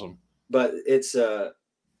 that's awesome. But it's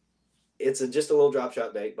just a little drop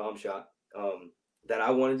shot bait, bomb shot, that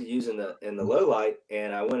I wanted to use in the low light,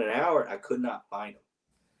 and I went an hour, I could not find them.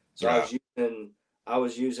 So I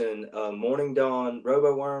was using Morning Dawn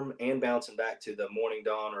Robo Worm and bouncing back to the Morning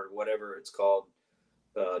Dawn or whatever it's called,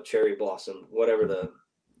 Cherry Blossom, whatever the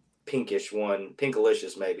pinkish one,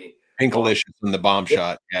 Pinkalicious maybe. Pinkalicious and the bomb Yeah.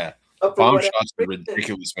 shot. Yeah. But Bomb whatever shots are reason,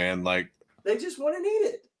 ridiculous, man. Like, they just wouldn't eat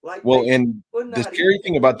it. Like, well, they and would the not eat scary it.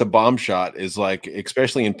 thing about the bomb shot is like,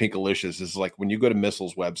 especially in Pinkalicious, is like when you go to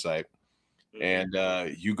Missile's website and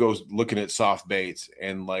you go looking at soft baits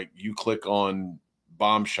and like you click on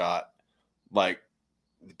bomb shot, like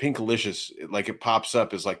Pinkalicious, like it pops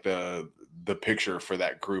up as like the picture for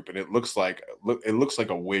that group, and it looks like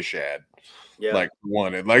a Wish ad. Yeah. Like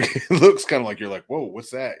one, it like it looks kind of like you're like, whoa,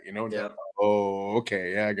 what's that? It's Yeah. like, oh,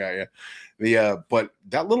 okay, yeah, I got you. But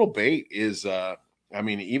that little bait is I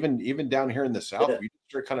mean, even down here in the South, Yeah. we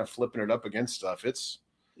start kind of flipping it up against stuff. It's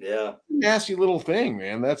Yeah. a nasty little thing,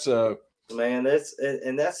 man. That's Man, that's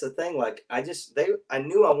the thing. Like, I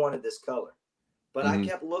knew I wanted this color, but I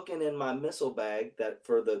kept looking in my Missile bag that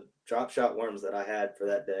for the drop shot worms that I had for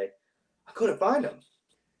that day. I couldn't find them.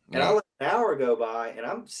 And I let an hour go by, and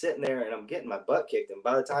I'm sitting there and I'm getting my butt kicked. And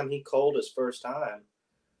by the time he called his first time,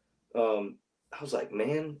 I was like,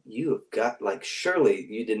 man, you have got, like, surely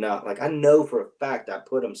you did not. Like, I know for a fact I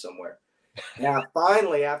put them somewhere. And I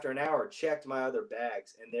finally, after an hour, checked my other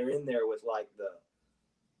bags, and they're in there with like the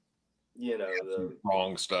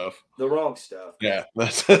wrong stuff. The wrong stuff. Yeah,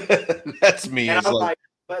 that's me. And I'm like,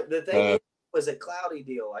 but the thing was a cloudy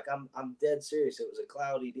deal. Like, I'm dead serious. It was a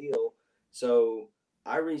cloudy deal. So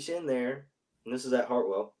I reach in there, and this is at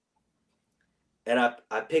Hartwell, And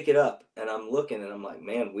I pick it up and I'm looking and I'm like,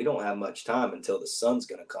 man, we don't have much time until the sun's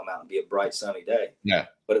going to come out and be a bright sunny day. Yeah.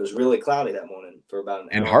 But it was really cloudy that morning for about an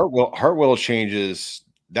And hour. Hartwell changes.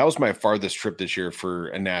 That was my farthest trip this year for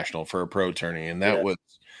a national, for a pro tourney, and Yeah.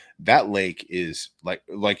 that lake is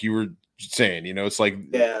like you were saying, it's like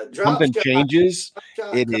Drop something shot, changes.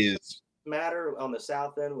 drop It shot is. matter on the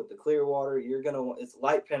south end with the clear water. It's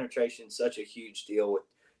light penetration, such a huge deal with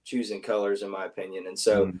choosing colors, in my opinion. And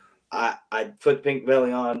so I put pink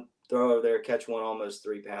belly on, throw over there, catch one almost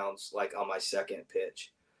 3 pounds, like on my second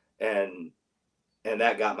pitch, and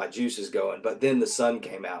that got my juices going. But then the sun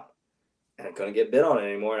came out, and I couldn't get bit on it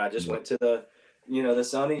anymore. And I just went to the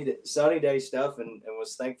sunny day stuff, and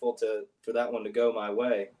was thankful for that one to go my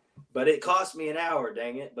way. But it cost me an hour,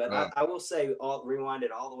 dang it. But I will say, rewind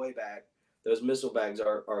it all the way back. Those missile bags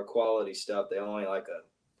are quality stuff. They only like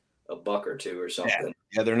a buck or two or something.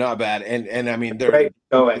 Yeah, they're not bad, and I mean They're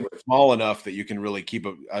small enough that you can really keep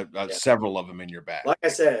several of them in your bag. Like I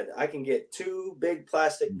said, I can get 2 big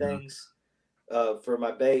plastic things for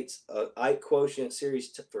my baits, Ike Quotient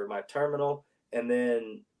series for my terminal, and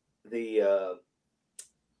then the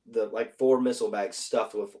like 4 missile bags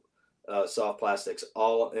stuffed with soft plastics,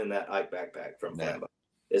 all in that Ike backpack from Flambeau.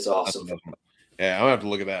 It's awesome. Yeah, I'm gonna have to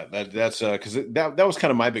look at that. That's because that was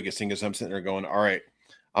kind of my biggest thing, is I'm sitting there going, all right,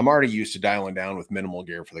 I'm already used to dialing down with minimal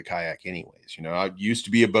gear for the kayak anyways. I used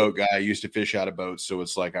to be a boat guy. I used to fish out of boats. So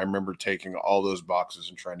it's like I remember taking all those boxes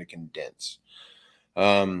and trying to condense.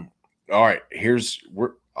 All right,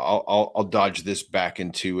 I'll dodge this back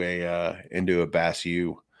into a Bass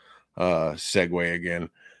U segue again.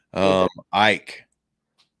 Ike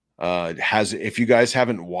has, if you guys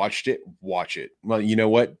haven't watched it, watch it. Well, you know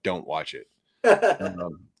what? Don't watch it.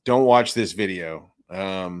 Don't watch this video.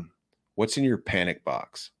 What's in your panic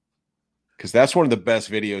box? Because that's one of the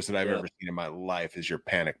best videos that I've ever seen in my life, is your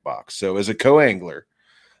panic box. So as a co-angler,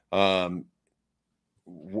 what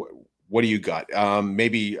do you got?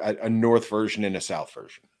 Maybe a north version and a south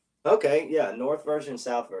version. Okay, yeah, north version,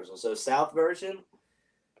 south version. So south version,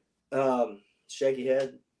 shaky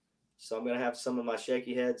head. So I'm gonna have some of my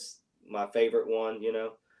shaky heads. My favorite one,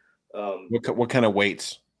 What kind of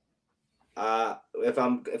weights? If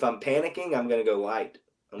I'm panicking, I'm gonna go light.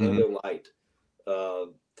 I'm gonna go light.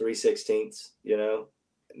 3/16,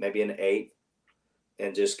 maybe an 8,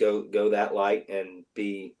 and just go that light and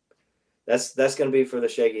be. That's gonna be for the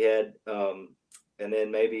shaky head. And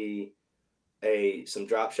then maybe some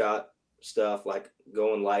drop shot stuff, like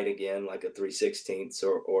going light again, like a 3/16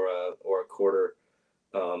 or a quarter,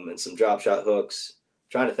 and some drop shot hooks.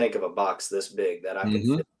 Trying to think of a box this big that I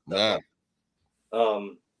can fit.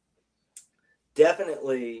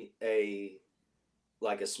 Definitely a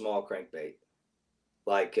small crankbait,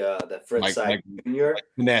 like the Frittside Junior,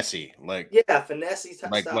 Finesse, Finesse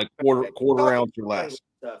like quarter ounce or less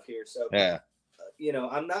stuff here. So yeah,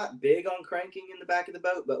 I'm not big on cranking in the back of the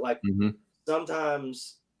boat, but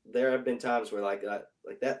sometimes there have been times where like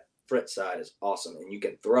that Frittside is awesome and you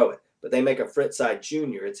can throw it, but they make a Frittside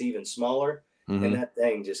Junior. It's even smaller, and that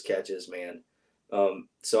thing just catches, man.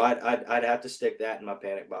 So I'd have to stick that in my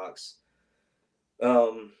panic box.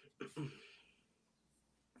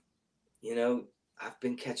 I've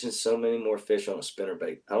been catching so many more fish on a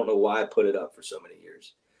spinnerbait. I don't know why I put it up for so many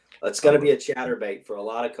years. It's going to be a chatterbait for a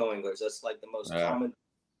lot of co-anglers. That's like the most common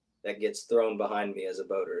that gets thrown behind me as a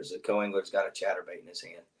boater, is a co-angler's got a chatterbait in his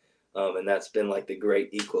hand. And that's been like the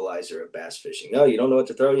great equalizer of bass fishing. No, you don't know what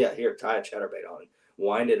to throw? Yeah, here, tie a chatterbait on,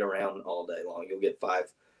 wind it around all day long. You'll get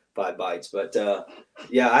five bites. But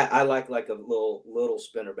yeah, I like a little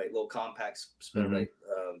spinnerbait, little compact spinnerbait.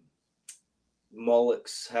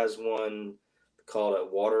 Mullix has one called a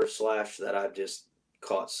water slash that I've just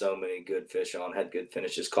caught so many good fish on, had good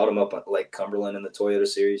finishes. Caught them up at Lake Cumberland in the Toyota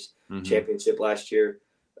Series championship last year.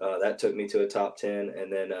 That took me to a top 10. And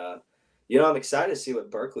then, I'm excited to see what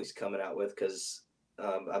Berkeley's coming out with, because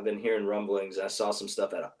I've been hearing rumblings. I saw some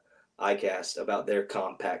stuff at ICAST about their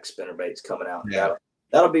compact spinnerbaits coming out. Yeah.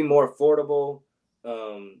 That'll be more affordable.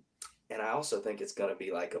 And I also think it's going to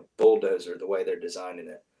be like a bulldozer, the way they're designing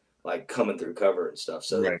it, like coming through cover and stuff.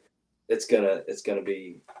 So it's gonna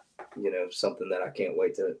be, something that I can't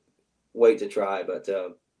wait to try. But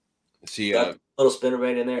see, a little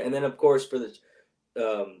spinnerbait in there, and then of course for the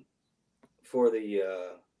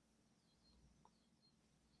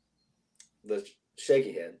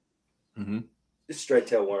shaky head, just straight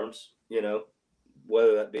tail worms.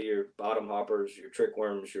 Whether that be your bottom hoppers, your trick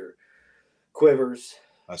worms, your quivers.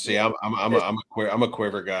 See, I'm a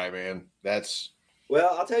quiver guy, man.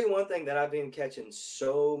 Well, I'll tell you one thing that I've been catching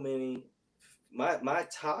so many. My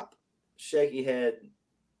top shaky head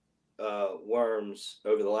worms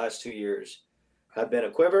over the last 2 years have been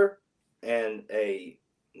a quiver and a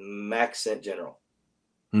max scent general.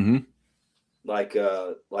 Mm-hmm. Like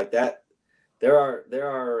that. There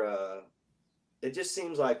are it just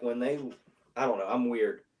seems like when they, I don't know, I'm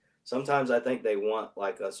weird. Sometimes I think they want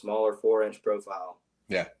like a smaller 4-inch profile.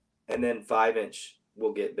 Yeah. And then 5-inch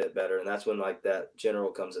will get a bit better. And that's when like that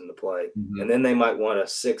general comes into play. Mm-hmm. And then they might want a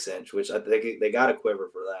 6-inch, which I think they got a quiver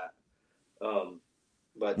for that.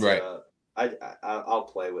 But Right. I'll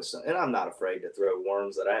play with some, and I'm not afraid to throw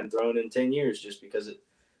worms that I hadn't thrown in 10 years just because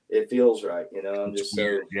it feels right. You know, I'm It's just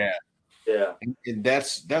weird. so, Yeah. yeah. And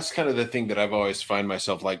that's kind of the thing that I've always find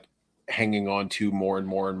myself like hanging on to more and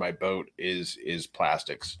more in my boat is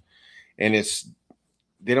plastics. And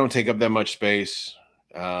they don't take up that much space.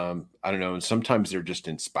 I don't know. And sometimes they're just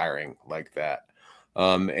inspiring like that.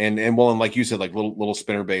 And well, and like you said, like little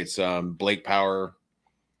spinner baits. Blake Power,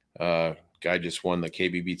 guy just won the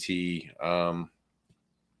KBBT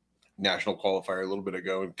national qualifier a little bit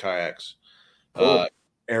ago in kayaks. Cool.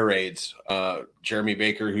 Air raids. Jeremy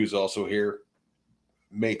Baker, who's also here,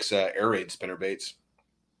 makes air raid spinner baits.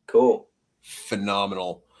 Cool.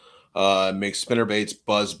 Phenomenal. Makes spinner baits,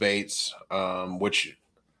 buzz baits, which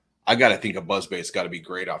I got to think a buzz bait's got to be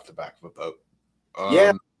great off the back of a boat.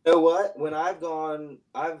 Yeah. You know what? When I wouldn't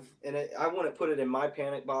put it in my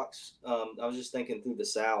panic box. I was just thinking through the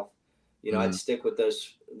South. You know, I'd stick with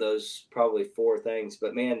those probably 4 things.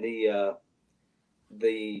 But man, the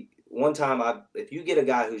one time if you get a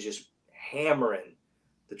guy who's just hammering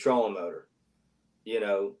the trolling motor, you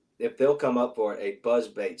know, if they'll come up for it, a buzz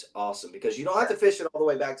bait's awesome because you don't have to fish it all the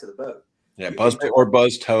way back to the boat. Yeah, You buzz can or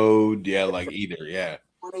buzz toad. Yeah, like either. Yeah.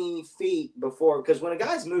 20 feet before, because when a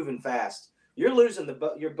guy's moving fast, you're losing the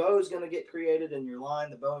bow. Your bow's going to get created in your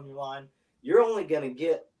line, the bow in your line. You're only going to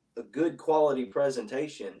get a good quality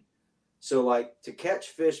presentation. So, like, to catch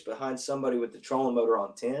fish behind somebody with the trolling motor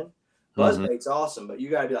on 10, buzzbait's awesome, but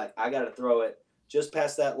you got to be like, I got to throw it just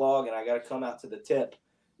past that log and I got to come out to the tip,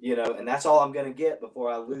 you know, and that's all I'm going to get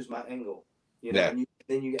before I lose my angle, you know, and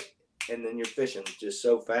then you're fishing just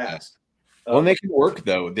so fast. Well, and they can work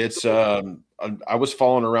though. That's I was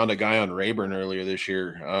following around a guy on Rayburn earlier this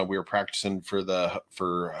year. We were practicing for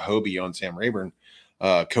Hobie on Sam Rayburn.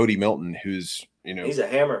 Cody Milton, who's he's a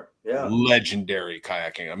hammer, yeah, legendary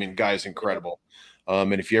kayaking. I mean, guy's incredible.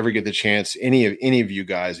 And if you ever get the chance, any of you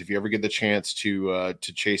guys, if you ever get the chance to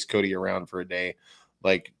chase Cody around for a day,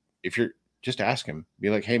 like if you're just ask him, be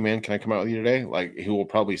like, hey man, can I come out with you today? Like he will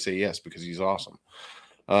probably say yes because he's awesome.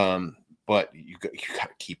 But you got to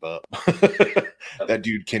keep up. That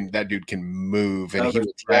dude can move, and he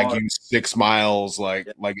will drag you 6 miles like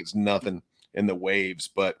it's nothing in the waves.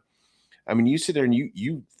 But I mean, you sit there and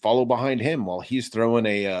you follow behind him while he's throwing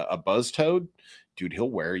a buzz toad, dude. He'll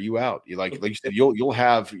wear you out. Like you said, you'll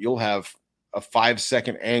have a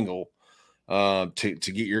 5-second angle to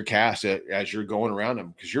get your cast as you're going around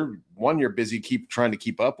him because you're busy trying to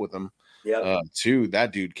keep up with him. Yeah. 2,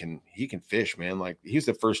 that dude can fish, man. Like he's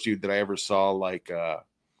the first dude that I ever saw like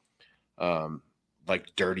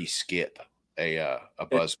dirty skip a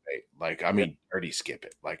buzz bait. Like I mean, dirty skip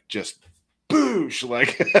it, like just boosh,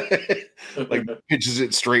 like like pitches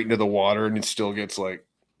it straight into the water and it still gets like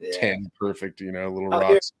 10 perfect, little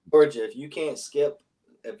rocks. Georgia, if you can't skip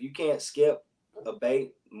a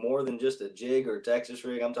bait more than just a jig or Texas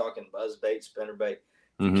rig, I'm talking buzz bait, spinner bait.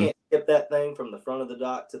 You can't skip that thing from the front of the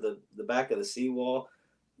dock to the back of the seawall,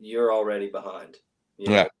 you're already behind.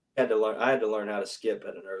 I had to learn how to skip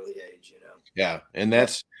at an early age, Yeah, and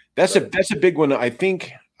that's a big one. I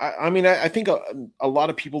think. I think a lot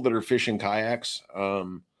of people that are fishing kayaks,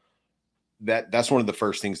 that's one of the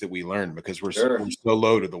first things that we learn because we're so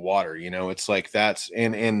low to the water. It's like that's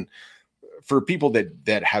and for people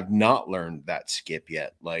that have not learned that skip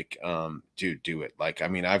yet, like do it. Like I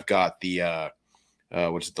mean, I've got the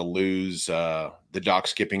the Lew's the dock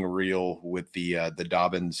skipping reel with the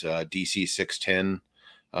Dobbins DC 610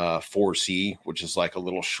 4C, which is like a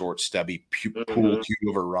little short stubby pool cube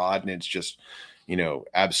of a rod, and it's just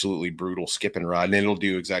absolutely brutal skipping rod, and it'll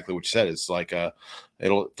do exactly what you said. It's like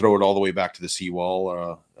it'll throw it all the way back to the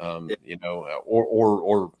seawall,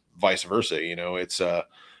 or vice versa. It's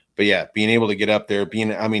but yeah, being able to get up there,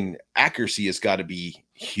 accuracy has got to be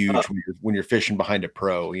huge when you're fishing behind a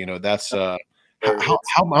pro. That's how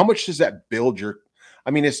much does that build your?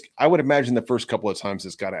 I would imagine the first couple of times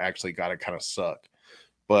it's got to kind of suck,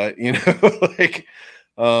 but like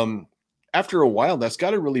after a while, that's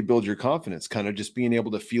got to really build your confidence, kind of just being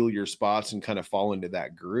able to feel your spots and kind of fall into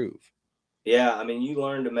that groove. Yeah, you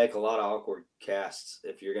learn to make a lot of awkward casts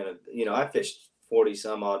if you're gonna. I fished 40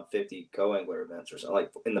 some odd 50 co-angler events or something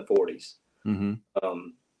like in the 40s.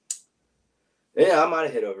 Yeah, I might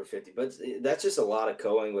have hit over 50, but that's just a lot of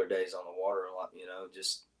co-angler days on the water. A lot,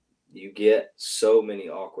 just you get so many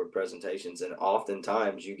awkward presentations, and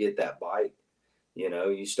oftentimes you get that bite.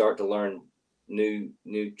 You start to learn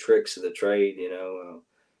new tricks of the trade.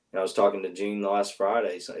 And I was talking to Gene last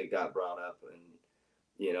Friday, so it got brought up,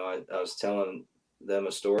 and I was telling them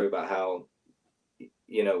a story about how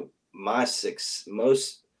my six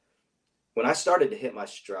most when I started to hit my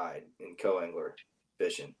stride in co-angler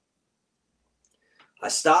fishing, I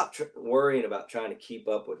stopped worrying about trying to keep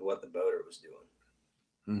up with what the boater was doing.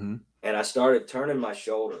 Mm-hmm. And I started turning my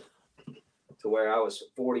shoulder to where I was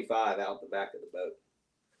 45 out the back of the boat,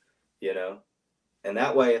 and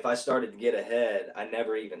that way, if I started to get ahead, I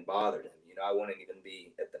never even bothered him. I wouldn't even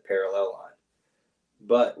be at the parallel line.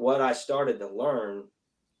 But what I started to learn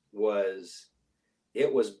was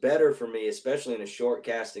it was better for me, especially in a short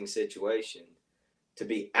casting situation, to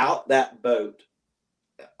be out that boat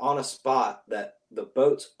on a spot that the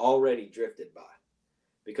boat's already drifted by.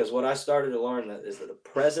 Because what I started to learn is that the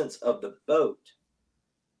presence of the boat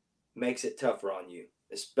makes it tougher on you,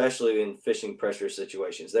 especially in fishing pressure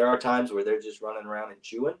situations. There are times where they're just running around and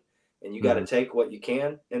chewing, and you got to take what you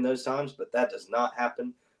can in those times, but that does not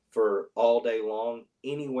happen for all day long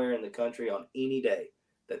anywhere in the country on any day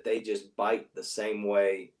that they just bite the same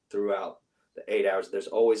way throughout the 8 hours. There's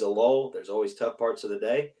always a lull, there's always tough parts of the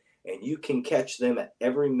day, and you can catch them at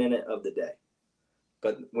every minute of the day.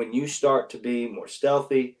 But when you start to be more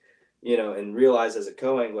stealthy, and realize as a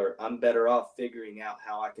co-angler, I'm better off figuring out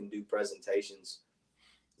how I can do presentations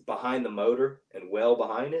behind the motor and well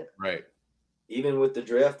behind it. Right. Even with the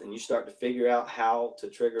drift, and you start to figure out how to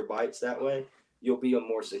trigger bites that way, you'll be a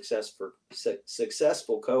more successful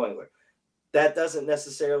co-angler. That doesn't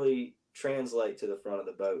necessarily translate to the front of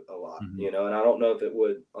the boat a lot, and I don't know if it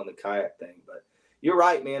would on the kayak thing, but you're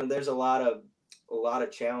right, man. There's a lot of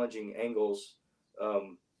challenging angles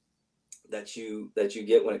that you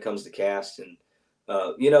get when it comes to cast. And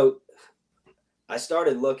I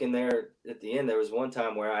started looking there at the end. There was one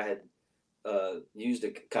time where I had used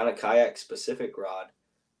a kind of kayak specific rod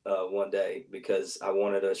one day because I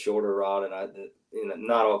wanted a shorter rod, and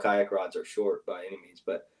not all kayak rods are short by any means,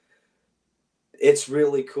 but it's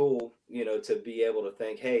really cool, to be able to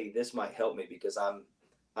think, hey, this might help me because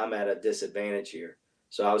I'm at a disadvantage here.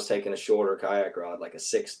 So I was taking a shorter kayak rod, like a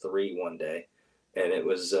 6.3 one day, and it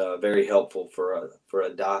was very helpful for a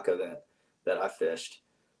dock event that I fished.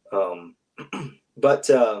 But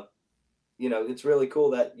it's really cool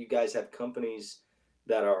that you guys have companies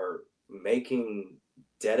that are making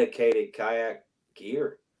dedicated kayak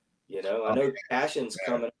gear. I know Passion's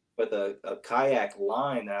coming up with a kayak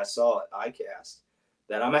line that I saw at ICAST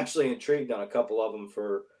that I'm actually intrigued on a couple of them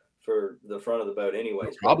for the front of the boat anyways.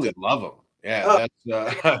 You'll probably love them. Yeah,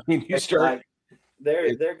 that's I mean, you start like,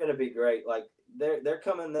 they're going to be great. Like they're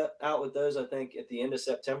coming out with those, I think, at the end of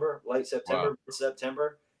September, late September, wow.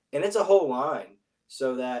 September, and it's a whole line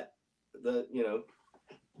so that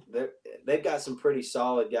they've got some pretty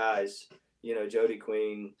solid guys. Jody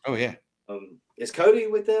Queen. Oh yeah. Is Cody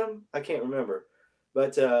with them? I can't remember,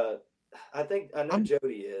 but I know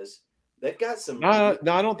Jody is. They've got some. No,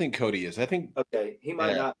 I don't think Cody is. I think okay, he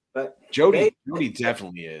might not, but Jody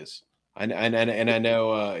definitely is. And I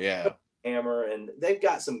know, yeah. Hammer, and they've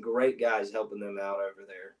got some great guys helping them out over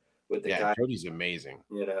there with the kayak. Jody's amazing.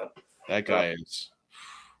 That guy is.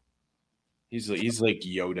 He's like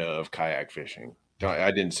Yoda of kayak fishing.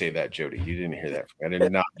 I didn't say that, Jody. You didn't hear that. I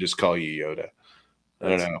did not just call you Yoda. I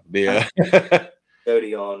don't know.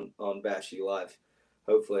 Jody on Bashy Live.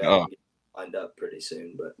 Hopefully, I'll get lined up pretty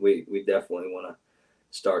soon. But we definitely want to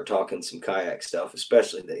start talking some kayak stuff,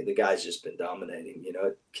 especially the guy's just been dominating.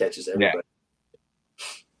 It catches everybody. Yeah.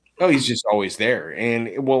 Oh, he's just always there.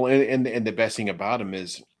 And well, and the best thing about him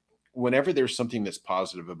is whenever there's something that's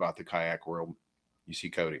positive about the kayak world, you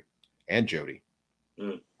see Cody and Jody.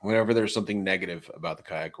 Whenever there's something negative about the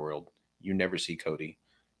kayak world, you never see Cody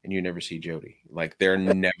and you never see Jody. Like they're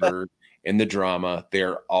never in the drama.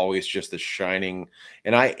 They're always just the shining.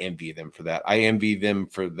 And I envy them for that. I envy them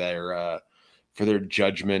for their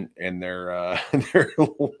judgment and their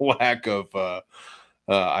lack of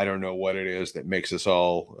I don't know what it is that makes us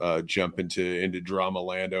all jump into drama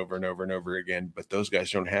land over and over and over again. But those guys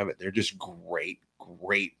don't have it. They're just great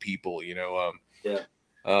people, Yeah.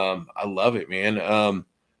 I love it, man.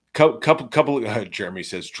 Couple. Jeremy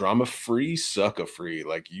says drama free, sucker free.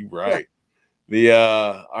 Like you, right?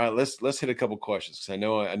 All right. Let's hit a couple questions because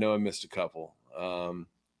I know I missed a couple.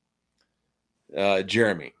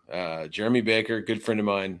 Jeremy Baker, good friend of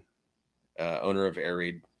mine, owner of Air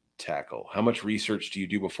Raid Tackle. How much research do you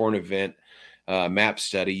do before an event? Map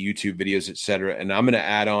study, YouTube videos, etc. And I'm going to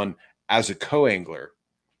add on as a co-angler,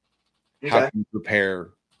 how Okay. can you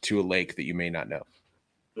prepare to a lake that you may not know?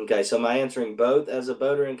 Okay. So am I answering both as a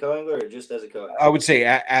boater and co-angler, or just as a co-angler? I would say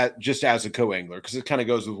just as a co-angler, because it kind of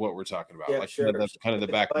goes with what we're talking about, Yeah, like sure. kind of the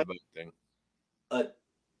back of the boat thing.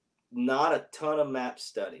 Not a ton of map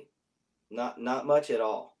study, not much at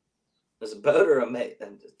all. As a boater, I made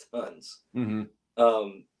tons.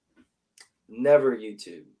 Mm-hmm. Never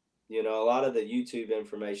YouTube. You know, a lot of the YouTube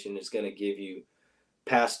information is going to give you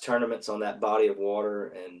past tournaments on that body of water,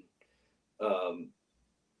 and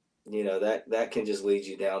you know that can just lead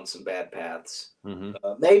you down some bad paths. Mm-hmm.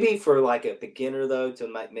 Maybe for like a beginner though, to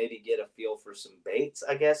maybe get a feel for some baits,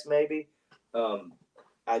 I guess maybe.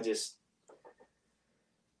 I just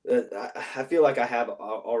I feel like I have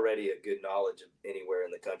already a good knowledge of anywhere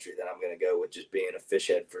in the country that I'm going to go with, just being a fish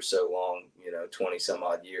head for so long, you know, 20 some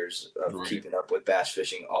odd years of Right. keeping up with bass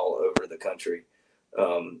fishing all over the country.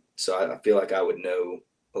 So I feel like I would know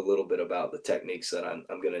a little bit about the techniques that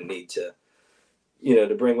I'm going to need to, you know,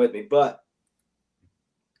 to bring with me. But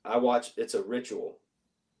I watch, it's a ritual.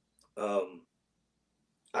 I'm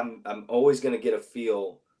always going to get a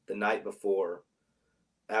feel the night before,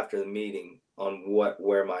 after the meeting, on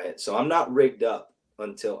where my, so I'm not rigged up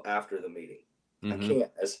until after the meeting. Mm-hmm. I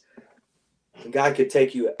can't. As the guy could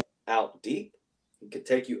take you out deep, he could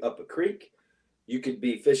take you up a creek. You could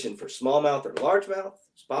be fishing for smallmouth or largemouth,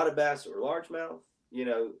 spotted bass or largemouth, you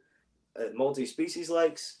know, at multi-species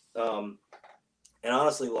lakes. And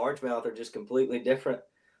honestly, largemouth are just completely different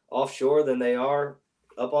offshore than they are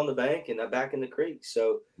up on the bank and back in the creek.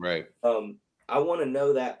 So, right. I want to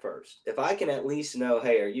know that first. If I can at least know,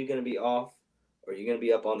 hey, are you going to be off or are you going to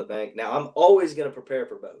be up on the bank? Now, I'm always going to prepare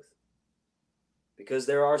for both, because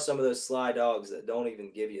there are some of those sly dogs that don't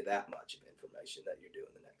even give you that much of information that you're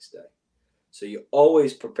doing the next day. So you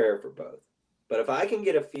always prepare for both. But if I can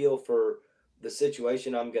get a feel for the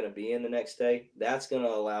situation I'm going to be in the next day, that's going to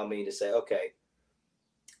allow me to say, okay,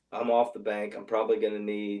 I'm off the bank. I'm probably going to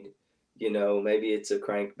need, you know, maybe it's a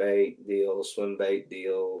crankbait deal, swim bait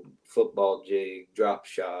deal, football jig, drop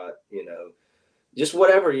shot, you know, just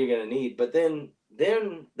whatever you're going to need. But then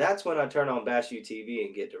that's when I turn on Bass UTV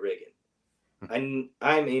and get to rigging. I mean,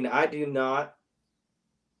 I don't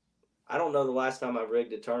know the last time I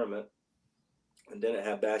rigged a tournament and didn't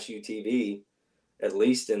have Bass UTV at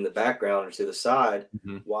least in the background or to the side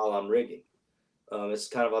while I'm rigging. It's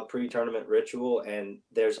kind of a pre-tournament ritual, and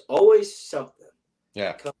there's always something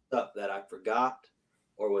that comes up that I forgot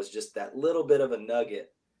or was just that little bit of a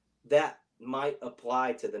nugget that might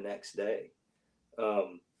apply to the next day.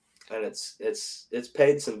 And it's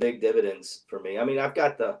paid some big dividends for me. I mean, I've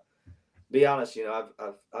got be honest, you know,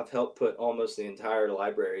 I've helped put almost the entire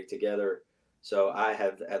library together, so I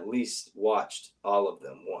have at least watched all of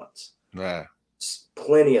them once. Yeah.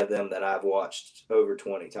 Plenty of them that I've watched over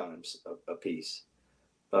 20 times a piece.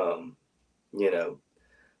 You know,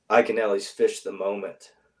 I can at least fish the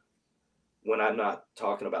moment when I'm not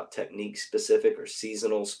talking about technique specific or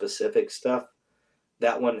seasonal specific stuff.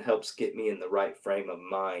 That one helps get me in the right frame of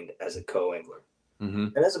mind as a co-angler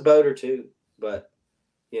and as a boater too. But,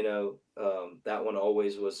 you know, that one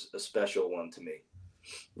always was a special one to me,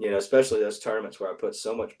 you know, especially those tournaments where I put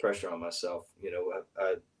so much pressure on myself. You know,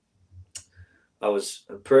 I was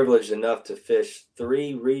privileged enough to fish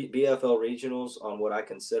 3 BFL regionals on what I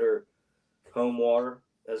consider home water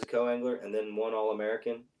as a co-angler, and then 1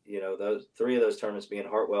 All-American. You know, those 3 of those tournaments being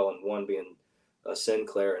Hartwell and 1 being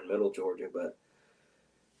Sinclair in Middle Georgia. But,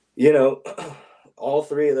 you know, all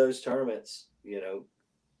 3 of those tournaments, you know,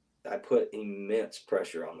 I put immense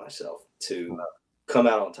pressure on myself to come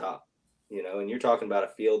out on top. You know, and you're talking about a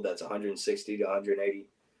field that's 160 to 180,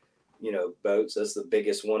 you know, boats. That's the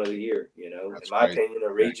biggest one of the year, you know. That's in my opinion, the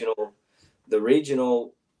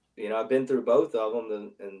regional, you know, I've been through both of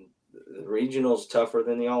them, and the regional's tougher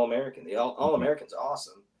than the All-American. The All-American's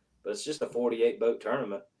awesome, but it's just a 48 boat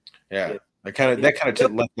tournament. Yeah. You know, that kind of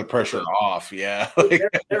let the pressure off. Yeah.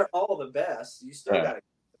 they're all the best. You still got to,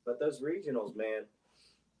 but those regionals, man,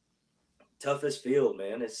 toughest field,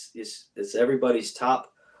 man. It's everybody's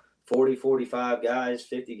top 40, 45 guys,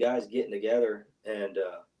 50 guys getting together, and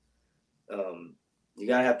you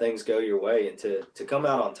gotta have things go your way. And to come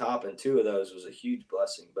out on top in 2 of those was a huge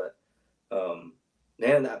blessing. But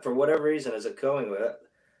man, for whatever reason, as a co-angler,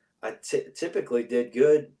 I typically did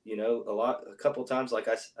good. You know, a couple times, like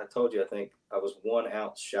I told you, I think I was 1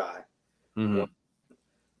 ounce shy from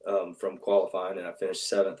qualifying, and I finished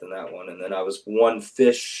 7th in that one. And then I was 1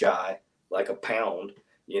 fish shy, like a pound.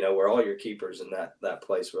 You know, where all your keepers in that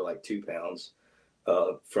place were like 2 pounds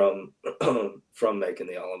from making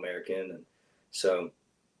the All-American. And so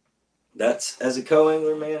that's, as a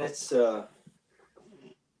co-angler, man,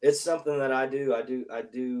 It's something that I do.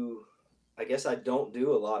 I guess I don't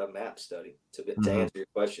do a lot of map study to answer your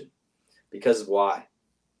question, because why?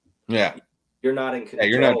 Yeah. You're not in control.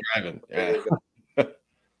 Yeah, you're not driving. Yeah.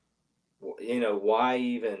 You know, why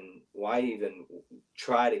even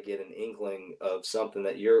try to get an inkling of something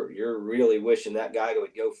that you're really wishing that guy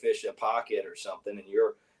would go fish a pocket or something, and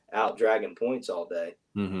you're out dragging points all day.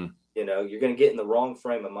 Mm-hmm. You know, you're going to get in the wrong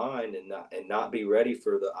frame of mind and not be ready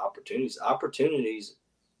for the opportunities.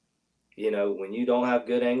 You know, when you don't have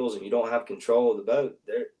good angles and you don't have control of the boat,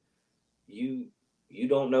 you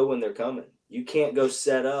don't know when they're coming. You can't go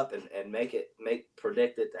set up and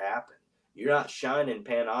predict it to happen. You're not shining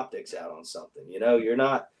Panoptics out on something. You know, you're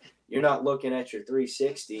not looking at your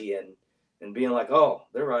 360 and being like, oh,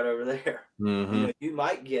 they're right over there. Mm-hmm. You know, you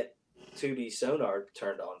might get 2D sonar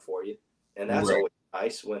turned on for you, and that's always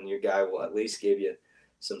nice when your guy will at least give you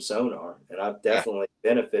some sonar. And I've definitely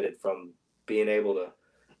benefited from being able to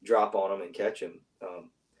drop on them and catch them.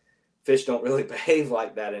 Fish don't really behave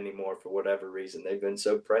like that anymore for whatever reason. They've been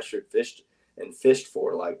so pressured, fished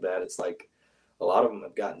for like that. It's like a lot of them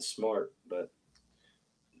have gotten smart, but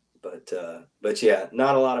yeah,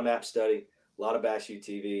 not a lot of map study, a lot of Bass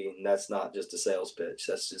UTV, and that's not just a sales pitch.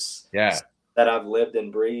 That's just that I've lived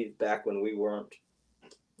and breathed back when we weren't,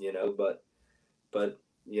 you know, but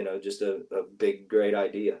you know, just a big, great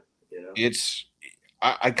idea, you know.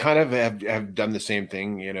 I kind of have done the same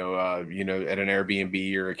thing, you know, at an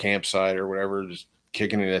Airbnb or a campsite or whatever, just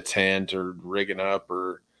kicking in a tent or rigging up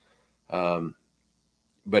or,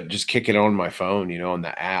 but just kicking on my phone, you know, on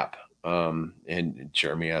the app. And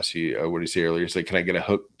Jeremy asked you, what did he say earlier? He's like, can I get a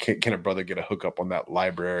hook? Can a brother get a hookup on that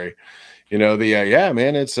library? You know, yeah,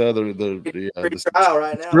 man, it's the trial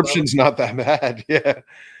right now. Subscription's not that bad. Yeah.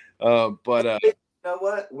 But you know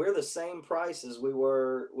what? We're the same price as we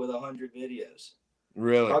were with 100 videos.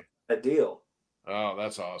 Really? A deal. Oh,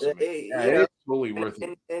 that's awesome. It's totally worth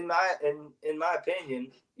it. In my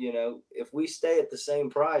opinion, you know, if we stay at the same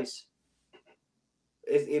price,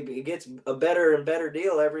 it gets a better and better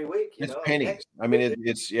deal every week. You it's know, pennies. I mean,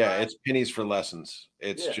 it's pennies for lessons.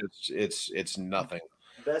 It's just it's nothing.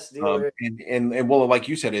 Best deal. And well, like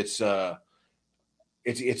you said, it's a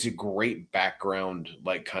great background,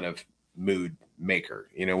 like kind of mood maker.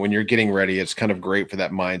 You know, when you're getting ready, it's kind of great for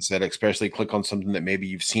that mindset, especially click on something that maybe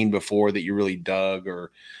you've seen before that you really dug,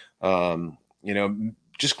 or you know,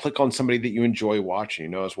 just click on somebody that you enjoy watching. You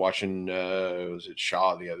know, I was watching was it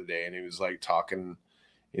Shaw the other day, and he was like talking,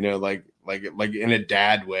 you know, like in a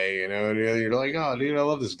dad way, you know, and you're like, oh dude, I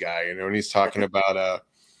love this guy, you know, and he's talking about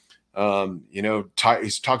you know,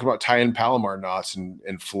 he's talking about tying Palomar knots and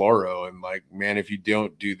fluoro, and like, man, if you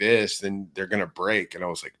don't do this, then they're gonna break. And I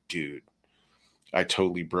was like, dude, I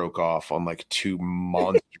totally broke off on like 2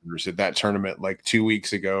 monsters at that tournament like 2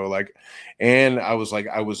 weeks ago. Like, and I was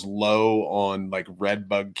low on like red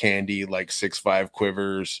bug candy, like 6.5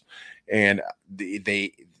 quivers, and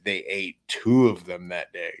they ate 2 of them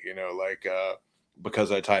that day, you know, like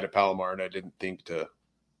because I tied a Palomar and I didn't think to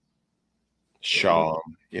Shaw,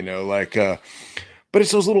 you know, like but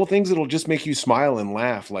it's those little things that'll just make you smile and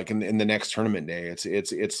laugh, like in the next tournament day.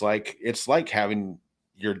 It's like having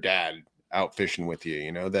your dad out fishing with you,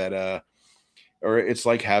 you know, that or it's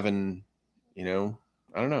like having, you know,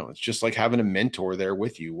 I don't know, it's just like having a mentor there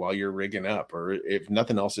with you while you're rigging up, or if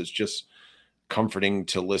nothing else, it's just comforting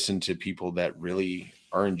to listen to people that really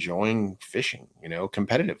are enjoying fishing, you know,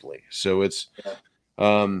 competitively. So it's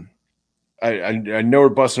I know we're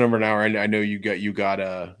busting over an hour. I know you got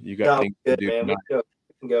things to do. Man. We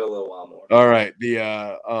can go a little while more. All right.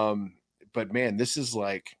 But man, this is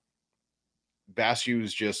like Bass U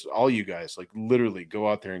is just all you guys, like literally go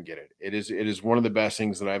out there and get it. It is one of the best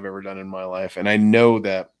things that I've ever done in my life. And I know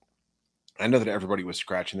that everybody was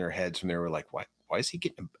scratching their heads when they were like, why is he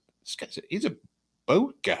getting this guy? He's a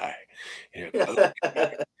boat guy. You know, boat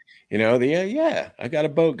guy. You know, I got a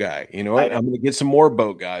boat guy. You know what? I'm going to get some more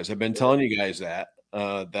boat guys. I've been telling you guys that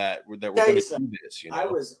that we're going to do this. You know,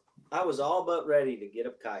 I was all but ready to get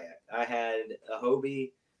a kayak. I had a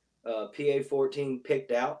Hobie PA-14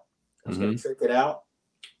 picked out. I was going to trick it out.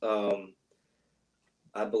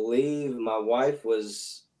 I believe my wife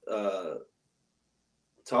was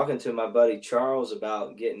talking to my buddy Charles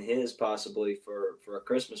about getting his possibly for a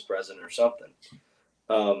Christmas present or something.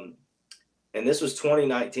 And this was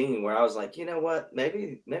 2019, where I was like, you know what?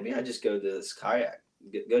 Maybe I just go to this kayak,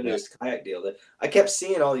 this kayak deal. That I kept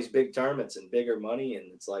seeing all these big tournaments and bigger money,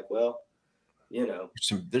 and it's like, well, you know,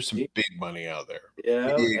 there's some big money out there. You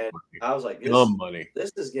know, and I was like,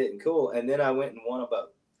 this is getting cool. And then I went and won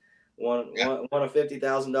won a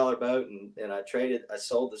 $50,000 boat, and I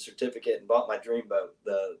sold the certificate and bought my dream boat,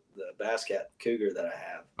 the Bass Cat Cougar that I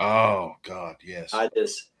have. Oh God, yes. I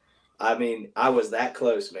was that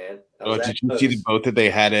close, man. Did you see the boat that they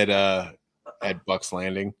had at Buck's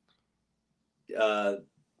Landing? The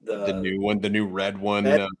new one, the new red one.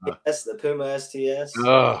 Yes, the Puma STS.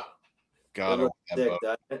 Oh God,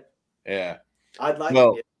 yeah. I'd like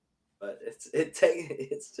to get, but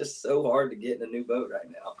it's just so hard to get in a new boat right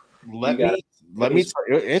now. Let me tell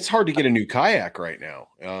you, it's hard to get a new kayak right now.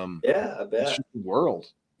 Yeah, I bet. It's just the world.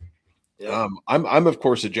 Yeah. I'm of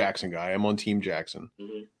course a Jackson guy. I'm on Team Jackson.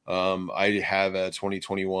 Mm-hmm. I have a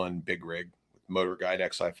 2021 big rig Motor Guide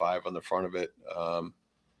XI5 on the front of it.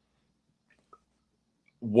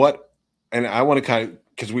 And I want to kind of,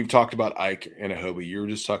 because we've talked about Ike and a Hobie. You were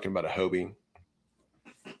just talking about a Hobie.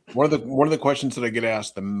 One of the questions that I get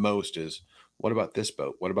asked the most is, what about this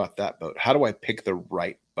boat? What about that boat? How do I pick the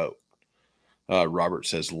right boat? Robert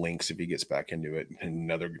says Lynx if he gets back into it.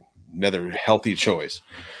 Another healthy choice.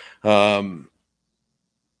 So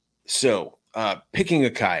picking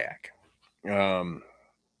a kayak,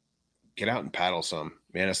 get out and paddle some,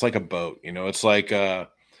 man. It's like a boat, it's like,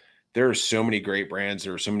 there are so many great brands.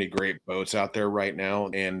 There are so many great boats out there right now.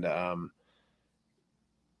 And,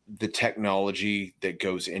 the technology that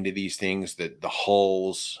goes into these things, the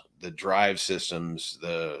hulls, the drive systems,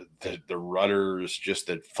 the rudders, just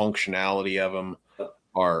the functionality of them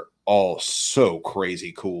are all so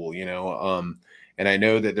crazy cool, and I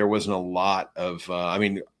know that there wasn't a lot of,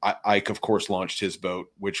 Ike, of course, launched his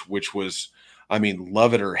boat, which was,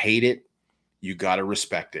 love it or hate it, you got to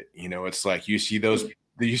respect it. It's like you see those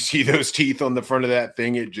teeth on the front of that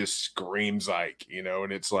thing, it just screams Ike,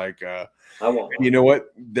 and it's like, I want one. You know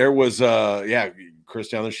what? There was, Chris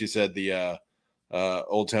down there, she said the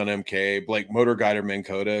Old Town MK, Blake Motor Guide or Minn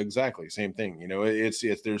Kota, exactly same thing. It's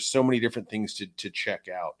there's so many different things to check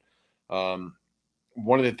out.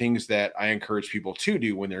 One of the things that I encourage people to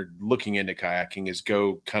do when they're looking into kayaking is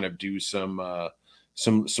go kind of do some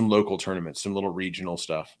local tournaments, some little regional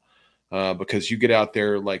stuff, because you get out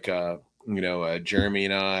there like Jeremy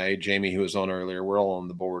and I, Jamie, who was on earlier, we're all on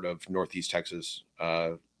the board of Northeast Texas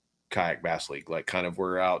Kayak Bass League. Like kind of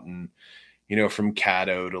we're out and from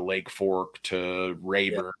Caddo to Lake Fork to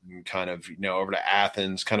Rayburn, and kind of over to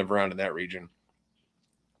Athens, kind of around in that region.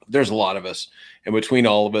 There's a lot of us, and between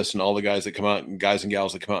all of us and all the guys that come out and guys and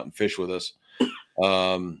gals that come out and fish with us,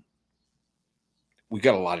 we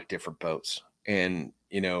got a lot of different boats, and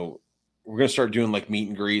we're going to start doing like meet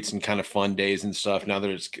and greets and kind of fun days and stuff now that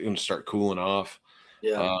it's going to start cooling off.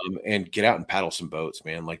 Yeah. And get out and paddle some boats,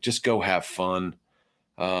 man. Like just go have fun.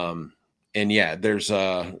 And yeah, there's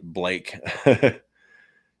Blake. Dude,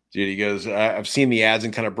 he goes, I've seen the ads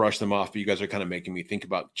and kind of brushed them off, but you guys are kind of making me think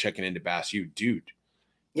about checking into Bass U, dude.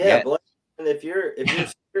 Yeah, Blake, and if you're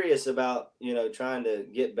serious about trying to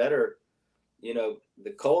get better, the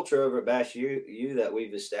culture over at Bass U that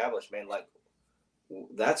we've established, man, like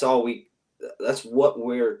that's what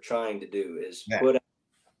we're trying to do is put out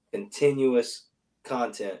continuous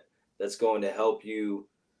content that's going to help you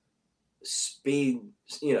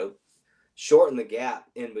shorten the gap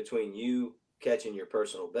in between you catching your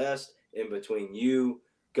personal best, in between you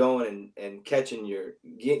going and catching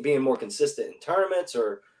being more consistent in tournaments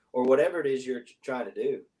or whatever it is you're trying to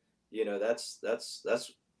do. That's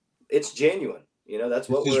it's genuine. That's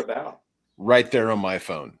what we're about. Right there on my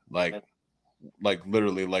phone, like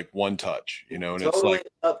literally like one touch, and totally it's like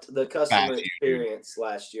up to the customer experience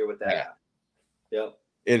last year with that app. Yep.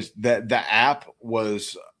 It's that the app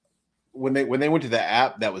was when they went to the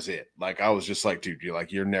app, that was it. Like I was just like, dude,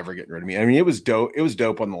 you're never getting rid of me. I mean, it was dope. It was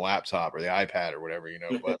dope on the laptop or the iPad or whatever,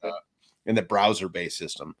 but in the browser based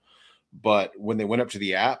system. But when they went up to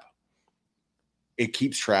the app, it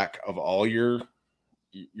keeps track of all your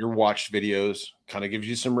watched videos, kind of gives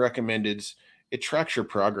you some recommendeds. It tracks your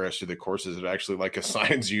progress through the courses. It actually like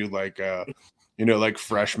assigns you like like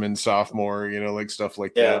freshman, sophomore, like stuff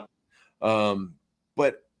like that.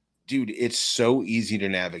 But dude, it's so easy to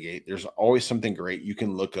navigate. There's always something great. You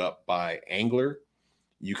can look up by angler.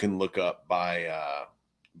 You can look up by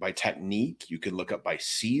technique. You can look up by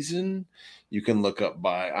season. You can look up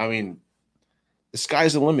by, the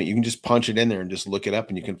sky's the limit. You can just punch it in there and just look it up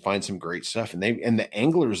and you can find some great stuff. And the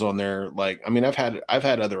anglers on there, like, I've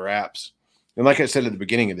had other apps. And like I said at the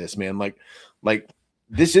beginning of this, man, like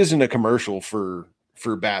this isn't a commercial for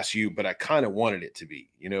Bass U, but I kind of wanted it to be,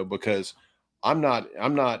 because I'm not,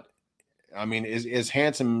 as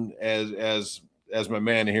handsome as my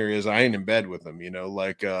man here is, I ain't in bed with him,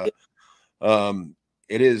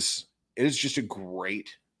 it is just a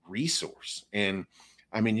great resource. And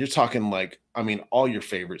I mean, you're talking like, I mean, all your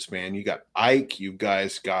favorites, man. You got Ike, you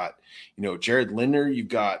guys got, Jared Linder, you've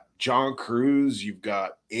got John Cruz, you've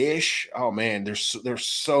got Ish. Oh man, there's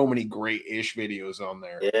so many great Ish videos on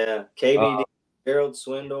there. Yeah, KBD, Gerald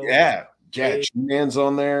Swindle. Yeah, G-Man's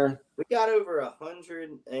on there. We got over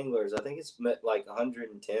 100 anglers. I think it's like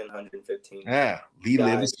 110, 115. Yeah, Lee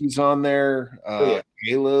Livesey's on there.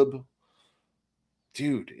 Caleb.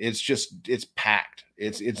 Dude, it's packed.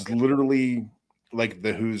 It's literally like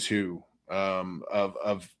the who's who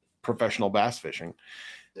of professional bass fishing.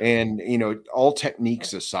 And all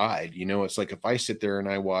techniques aside, it's like if I sit there and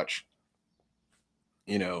I watch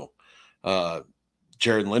Jared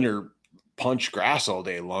Linder punch grass all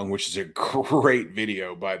day long, which is a great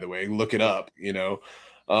video, by the way, look it up.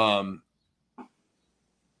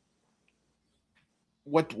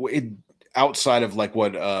 Outside of like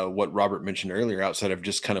what Robert mentioned earlier, outside of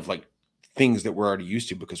just kind of like things that we're already used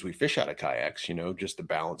to because we fish out of kayaks, just the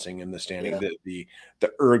balancing and the standing, the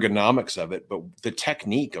ergonomics of it, but the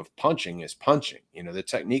technique of punching is punching, the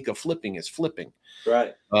technique of flipping is flipping.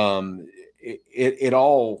 Right. It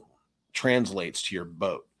all translates to your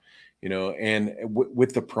boat, and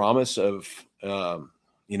with the promise of,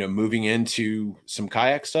 moving into some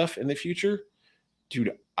kayak stuff in the future,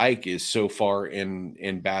 dude, Ike is so far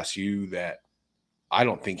in Bass U that I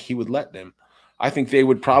don't think he would let them. I think they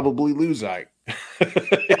would probably lose Ike.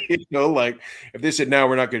 Like if they said, no,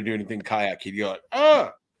 we're not going to do anything kayak, he'd go like,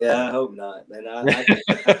 ah. Yeah, I hope not. And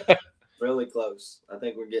I really close. I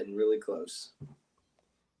think we're getting really close.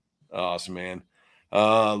 Awesome, man.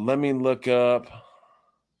 Let me look up.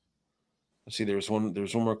 Let's see. There's one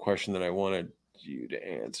more question that I wanted you to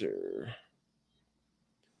answer.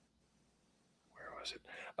 Where was it?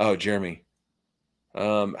 Oh, Jeremy.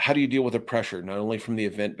 How do you deal with the pressure, not only from the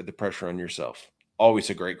event, but the pressure on yourself? Always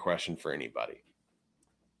a great question for anybody.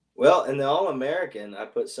 Well, in the All-American, I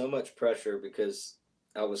put so much pressure because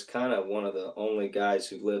I was kind of one of the only guys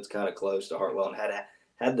who lived kind of close to Hartwell and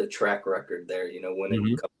had the track record there,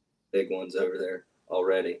 winning a couple big ones over there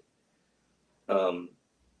already.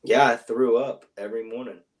 I threw up every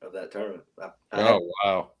morning of that tournament.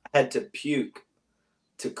 Wow. I had to puke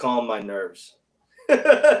to calm my nerves.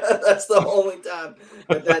 That's the only time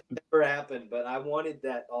that never happened, but I wanted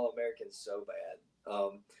that All-American so bad.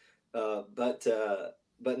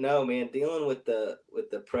 But no, man, dealing with the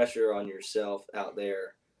pressure on yourself out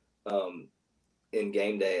there in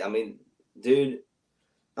game day. I mean, dude,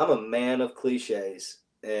 I'm a man of cliches,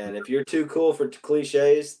 and if you're too cool for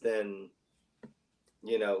cliches, then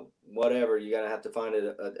whatever, you're gonna have to find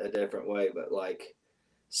it a different way. But like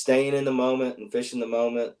staying in the moment and fishing the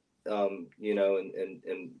moment, and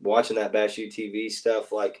watching that Bass U TV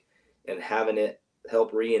stuff, like, and having it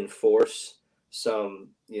help reinforce some,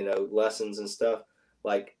 lessons and stuff,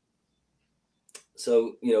 like,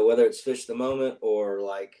 so, whether it's fish the moment or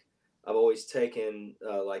like I've always taken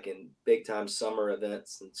like in big time summer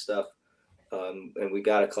events and stuff, and we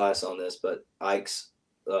got a class on this, but Ike's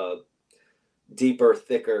deeper,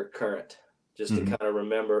 thicker current, just to kind of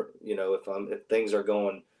remember, if things are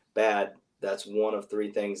going bad, that's one of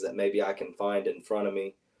three things that maybe I can find in front of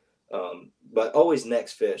me. But always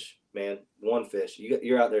next fish, man. One fish.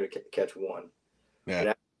 You're out there to catch one. Yeah. And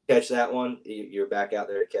after you catch that one, you're back out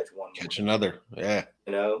there to catch one. Catch another. Yeah.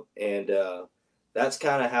 And that's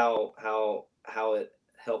kind of how it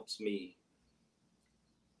helps me.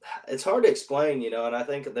 It's hard to explain, and I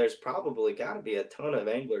think there's probably got to be a ton of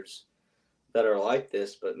anglers that are like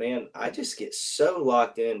this. But, man, I just get so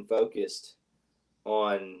locked in, focused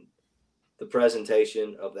on the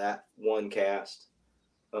presentation of that one cast,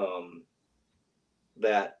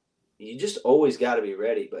 that you just always got to be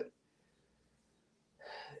ready. But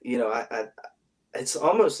it's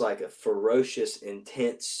almost like a ferocious,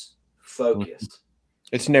 intense focus.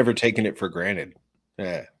 It's never taken it for granted.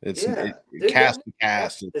 Yeah, cast to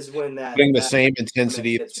cast is when that putting the same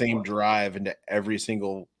intensity, the same drive into every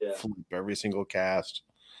single flip, every single cast.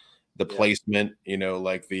 The placement,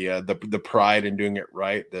 like the pride in doing it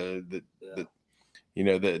right, the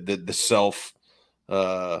self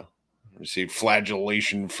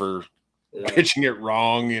flagellation for pitching it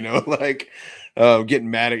wrong, like getting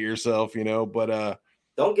mad at yourself, but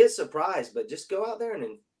don't get surprised, but just go out there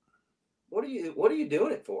and what are you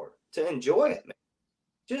doing it for? To enjoy it, man.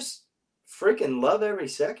 Just freaking love every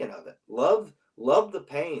second of it. Love the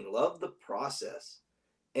pain, love the process.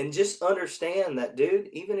 And just understand that, dude,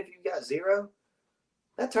 even if you got zero,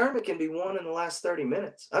 that tournament can be won in the last 30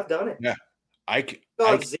 minutes. I've done it. Yeah. I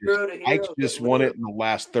just won it in the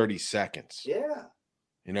last 30 seconds. Yeah.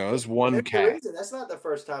 It was one cat. That's not the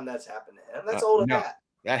first time that's happened to him. That's old hat.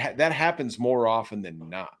 That happens more often than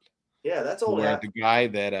not. Yeah, that's old where hat. the guy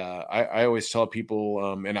that I always tell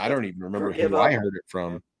people, and I don't even remember Give who up I on heard it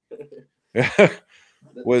from, it.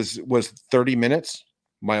 was 30 minutes,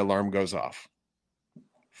 my alarm goes off.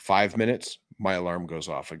 5 minutes, my alarm goes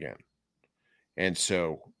off again. And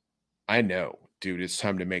so I know, dude, it's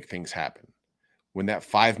time to make things happen. When that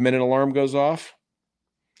 5 minute alarm goes off,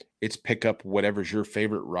 it's pick up whatever's your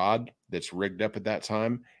favorite rod that's rigged up at that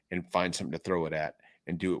time and find something to throw it at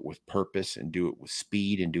and do it with purpose and do it with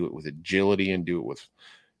speed and do it with agility and do it with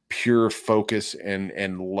pure focus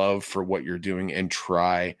and love for what you're doing and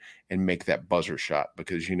try and make that buzzer shot,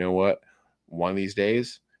 because you know what? One of these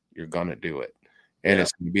days you're gonna do it. And Yeah.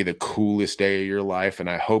 it's gonna be the coolest day of your life. And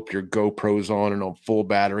I hope your GoPro's on and on full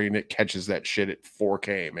battery and it catches that shit at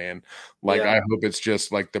 4K, man. Like Yeah. I hope it's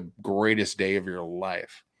just like the greatest day of your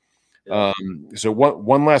life. Yeah. So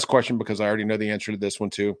one last question, because I already know the answer to this one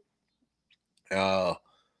too.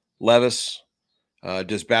 Levis,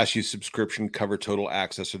 does Bass U subscription cover total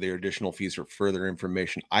access, or there are additional fees for further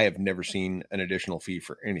information? I have never seen an additional fee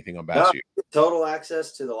for anything on Bass No, U. total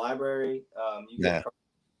access to the library. You Yeah. get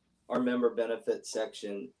our member benefit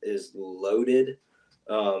section is loaded.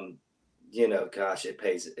 You know, gosh, it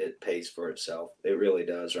pays for itself. It really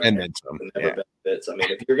does right And now. then some. The Yeah. member benefits. I mean,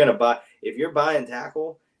 if you're buying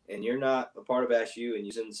tackle and you're not a part of SU and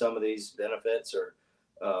using some of these benefits, or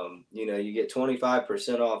you know, you get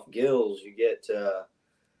 25% off gills, you get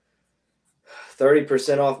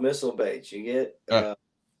 30% off missile baits, you get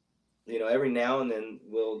you know, every now and then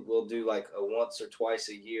we'll do like a once or twice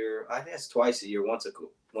a year. I think it's twice a year, once a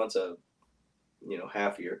you know,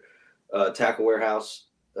 half year tackle warehouse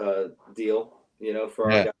deal, you know,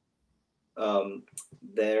 for our Yeah. guys.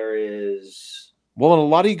 There is Well, and a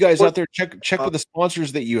lot of you guys out there, check with the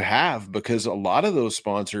sponsors that you have, because a lot of those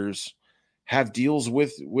sponsors have deals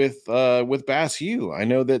with Bass U. I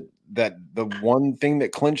know that the one thing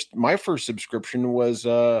that clinched my first subscription was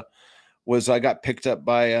I got picked up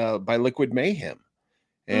by Liquid Mayhem.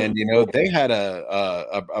 And you know, they had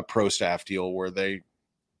a pro staff deal where they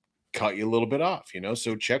cut you a little bit off, you know.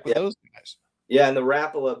 So check with yeah. those guys. Yeah, and the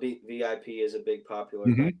Rapala VIP is a big popular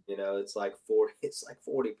thing. Mhm. You know, it's like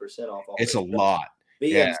 40% off all It's a their lot.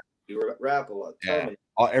 Yeah, BMC, Rapala, yeah. Terminal,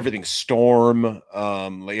 Everything Storm,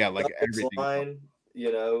 yeah, like Sussex everything. Line.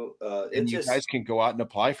 You know, it And you guys just can go out and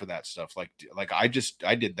apply for that stuff. Like I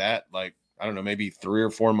did that, like, I don't know, maybe 3 or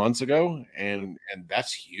 4 months ago, and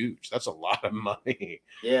that's huge. That's a lot of money.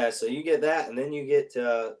 yeah. So you get that, and then you get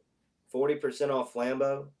 40% off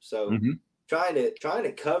Flambeau. So Mhm. trying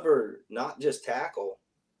to cover not just tackle,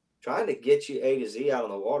 trying to get you A to Z out on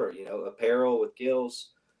the water. You know, apparel with gills,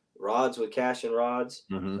 rods with cash and rods.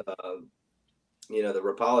 Mhm. You know, the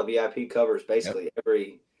Rapala VIP covers Yep. basically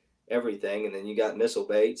everything, and then you got missile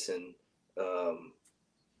baits and um,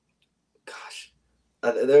 gosh,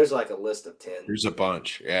 there's like a list of 10. There's a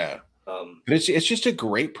bunch. Yeah. Um, But it's just a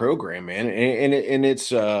great program, man. And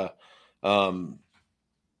it's um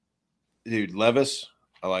dude, Levis,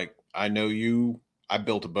 I know you. I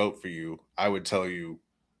built a boat for you. I would tell you,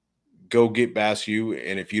 go get Bass U,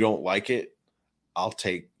 and if you don't like it, I'll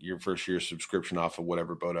take your first year subscription off of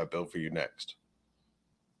whatever boat I built for you next.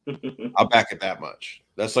 I'll back it that much.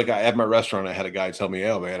 That's like at my restaurant, I had a guy tell me,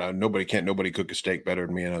 "Oh man, nobody cook a steak better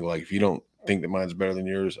than me." And I'm like, "If you don't think that mine's better than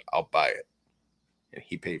yours, I'll buy it." And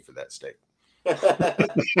he paid for that steak.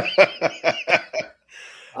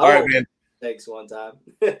 All right, man. Takes one time.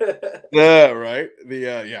 Yeah, right.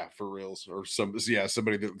 Yeah, for reals, or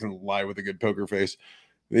somebody that can lie with a good poker face.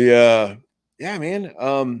 Yeah,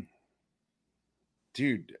 man.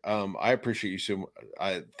 Dude, I appreciate you so much.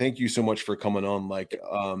 I thank you so much for coming on. Like,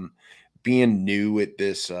 being new at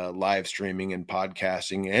this live streaming and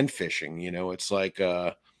podcasting and fishing. You know, it's like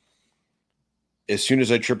as soon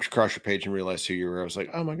as I tripped across your page and realized who you were, I was like,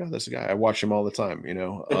 oh my god, that's the guy. I watch him all the time. You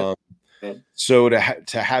know, so to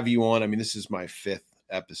have you on, I mean, this is my 5th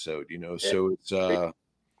episode. You know, so it's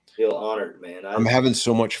feel honored, man. I'm having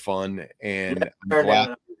so much fun, and I'm turned glad.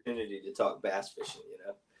 down an opportunity to talk bass fishing. You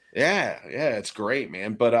know. Yeah, it's great,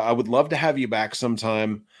 man. But I would love to have you back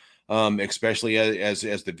sometime, especially as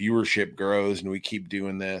the viewership grows and we keep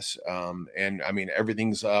doing this. And I mean,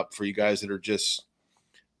 everything's up for you guys that are just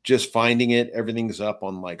finding it. Everything's up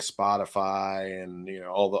on like Spotify and you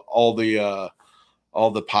know all the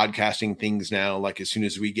podcasting things now. Like as soon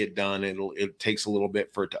as we get done, it takes a little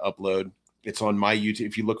bit for it to upload. It's on my YouTube.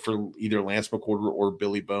 If you look for either Lance McWhorter or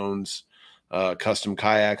Billy Bones custom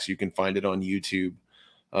kayaks, you can find it on YouTube.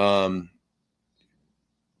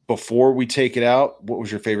 Before we take it out, what was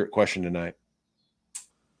your favorite question tonight?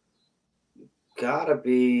 Gotta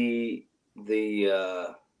be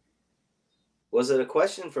the was it a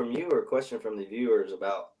question from you or a question from the viewers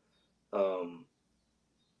about my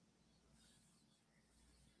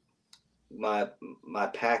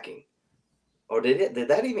packing. Or did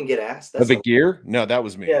that even get asked? The gear? No, that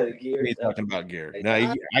was me. Yeah, the gear. Me talking about gear.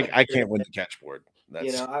 No, I can't win the catchboard.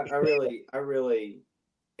 You know, I really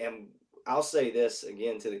am. I'll say this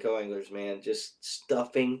again to the co-anglers, man, just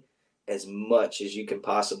stuffing as much as you can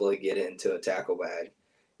possibly get into a tackle bag.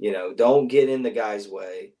 You know, don't get in the guy's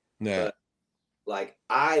way. Yeah. But like,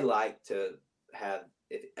 I like to have,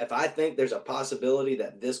 if I think there's a possibility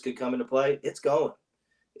that this could come into play, it's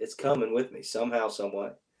coming with me somehow, some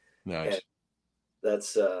way. Nice. And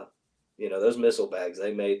that's, you know, those missile bags,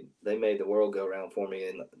 they made the world go round for me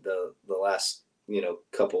in the last, you know,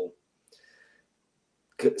 couple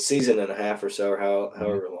season and a half or so, or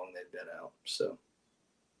however long they've been out. So,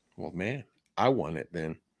 well, man, I won it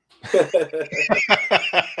then.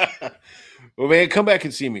 Well, man, come back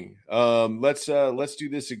and see me. Let's do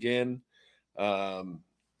this again.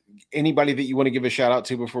 Anybody that you want to give a shout out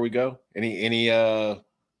to before we go? Any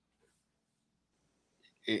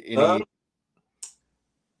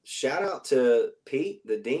shout out to Pete,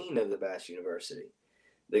 the dean of the Bass University.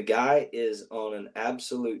 The guy is on an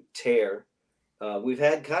absolute tear. We've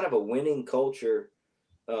had kind of a winning culture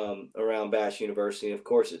around Bass University. Of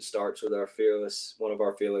course, it starts with one of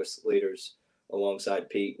our fearless leaders, alongside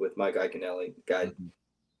Pete, with Mike Iaconelli.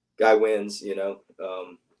 Guy wins, you know.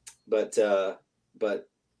 But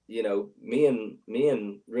you know, me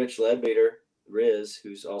and Rich Ledbeater, Riz,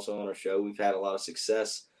 who's also on our show, we've had a lot of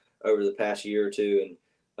success over the past year or two,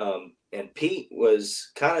 and Pete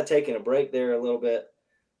was kind of taking a break there a little bit,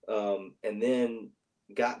 and then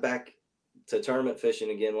got back to tournament fishing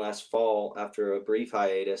again last fall after a brief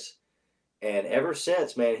hiatus. And ever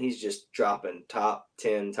since, man, he's just dropping top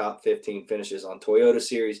 10, top 15 finishes on Toyota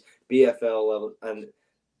Series, BFL level. And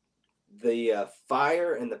the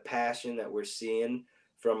fire and the passion that we're seeing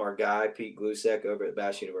from our guy, Pete Glusek, over at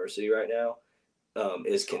Bass University right now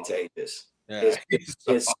is contagious. Yeah,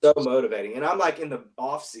 it's so motivating. And I'm like in the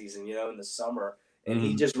off season, you know, in the summer, and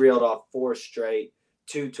he just reeled off 4 straight,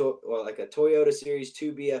 like a Toyota Series,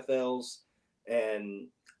 2 BFLs, and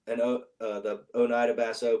the Oneida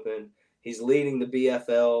Bass Open. He's leading the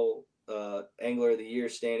BFL Angler of the Year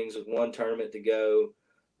standings with 1 tournament to go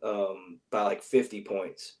by like 50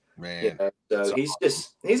 points. Man, you know? So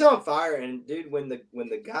he's on fire. And dude, when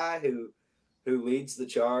the guy who leads the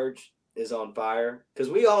charge is on fire, because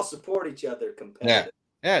we all support each other competitively.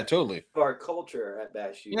 Yeah, totally. Our culture at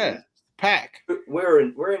Bass U. Yeah, pack. We're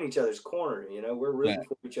in each other's corner. You know, we're rooting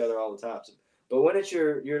for each other all the time. But when it's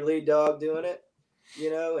your lead dog doing it,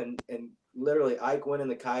 you know, and literally Ike winning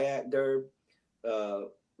the kayak derb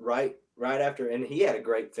right after, and he had a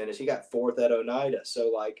great finish. He got 4th at Oneida. So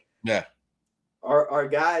like, yeah, our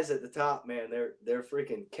guys at the top, man, they're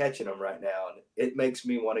freaking catching them right now, and it makes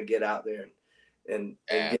me want to get out there and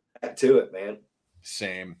get back to it, man.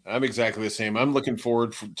 Same. I'm exactly the same. I'm looking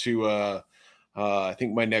forward to I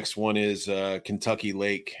think my next one is Kentucky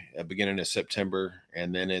Lake at beginning of September,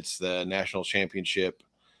 and then it's the national championship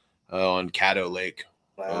on Caddo Lake.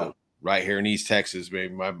 Wow. Right here in East Texas,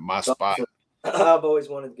 baby. My spot. I've always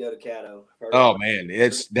wanted to go to Caddo. Oh man,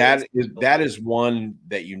 that is one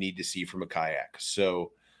that you need to see from a kayak.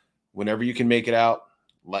 So whenever you can make it out,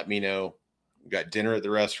 let me know. We got dinner at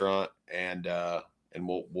the restaurant, and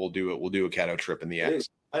we'll do it. We'll do a Caddo trip in the X.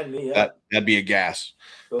 That'd be a gas.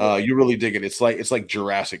 You really dig it. It's like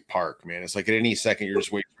Jurassic Park, man. It's like at any second you're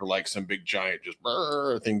just waiting for like some big giant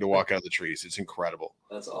thing to walk out of the trees. It's incredible.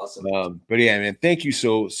 That's awesome. But yeah, man, thank you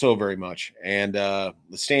so very much. And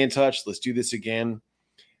let's stay in touch. Let's do this again.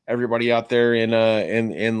 Everybody out there in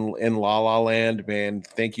La La Land, man,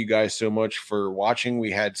 thank you guys so much for watching.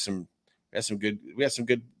 We had some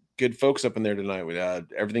good folks up in there tonight.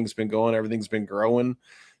 Everything's been going, everything's been growing.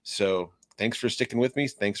 So thanks for sticking with me.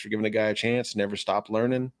 Thanks for giving a guy a chance. Never stop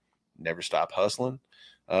learning. Never stop hustling.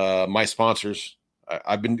 My sponsors,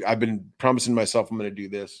 I've been promising myself I'm going to do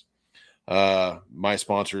this. My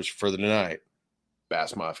sponsors for the night,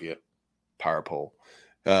 Bass Mafia, Power Pole,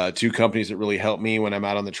 2 companies that really help me when I'm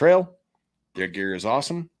out on the trail. Their gear is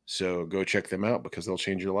awesome. So go check them out because they'll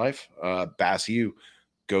change your life. Bass U,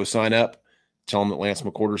 go sign up. Tell them that Lance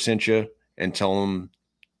McWhorter sent you, and tell them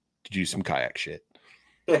to do some kayak shit.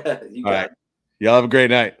 All right. Y'all have a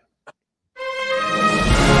great night.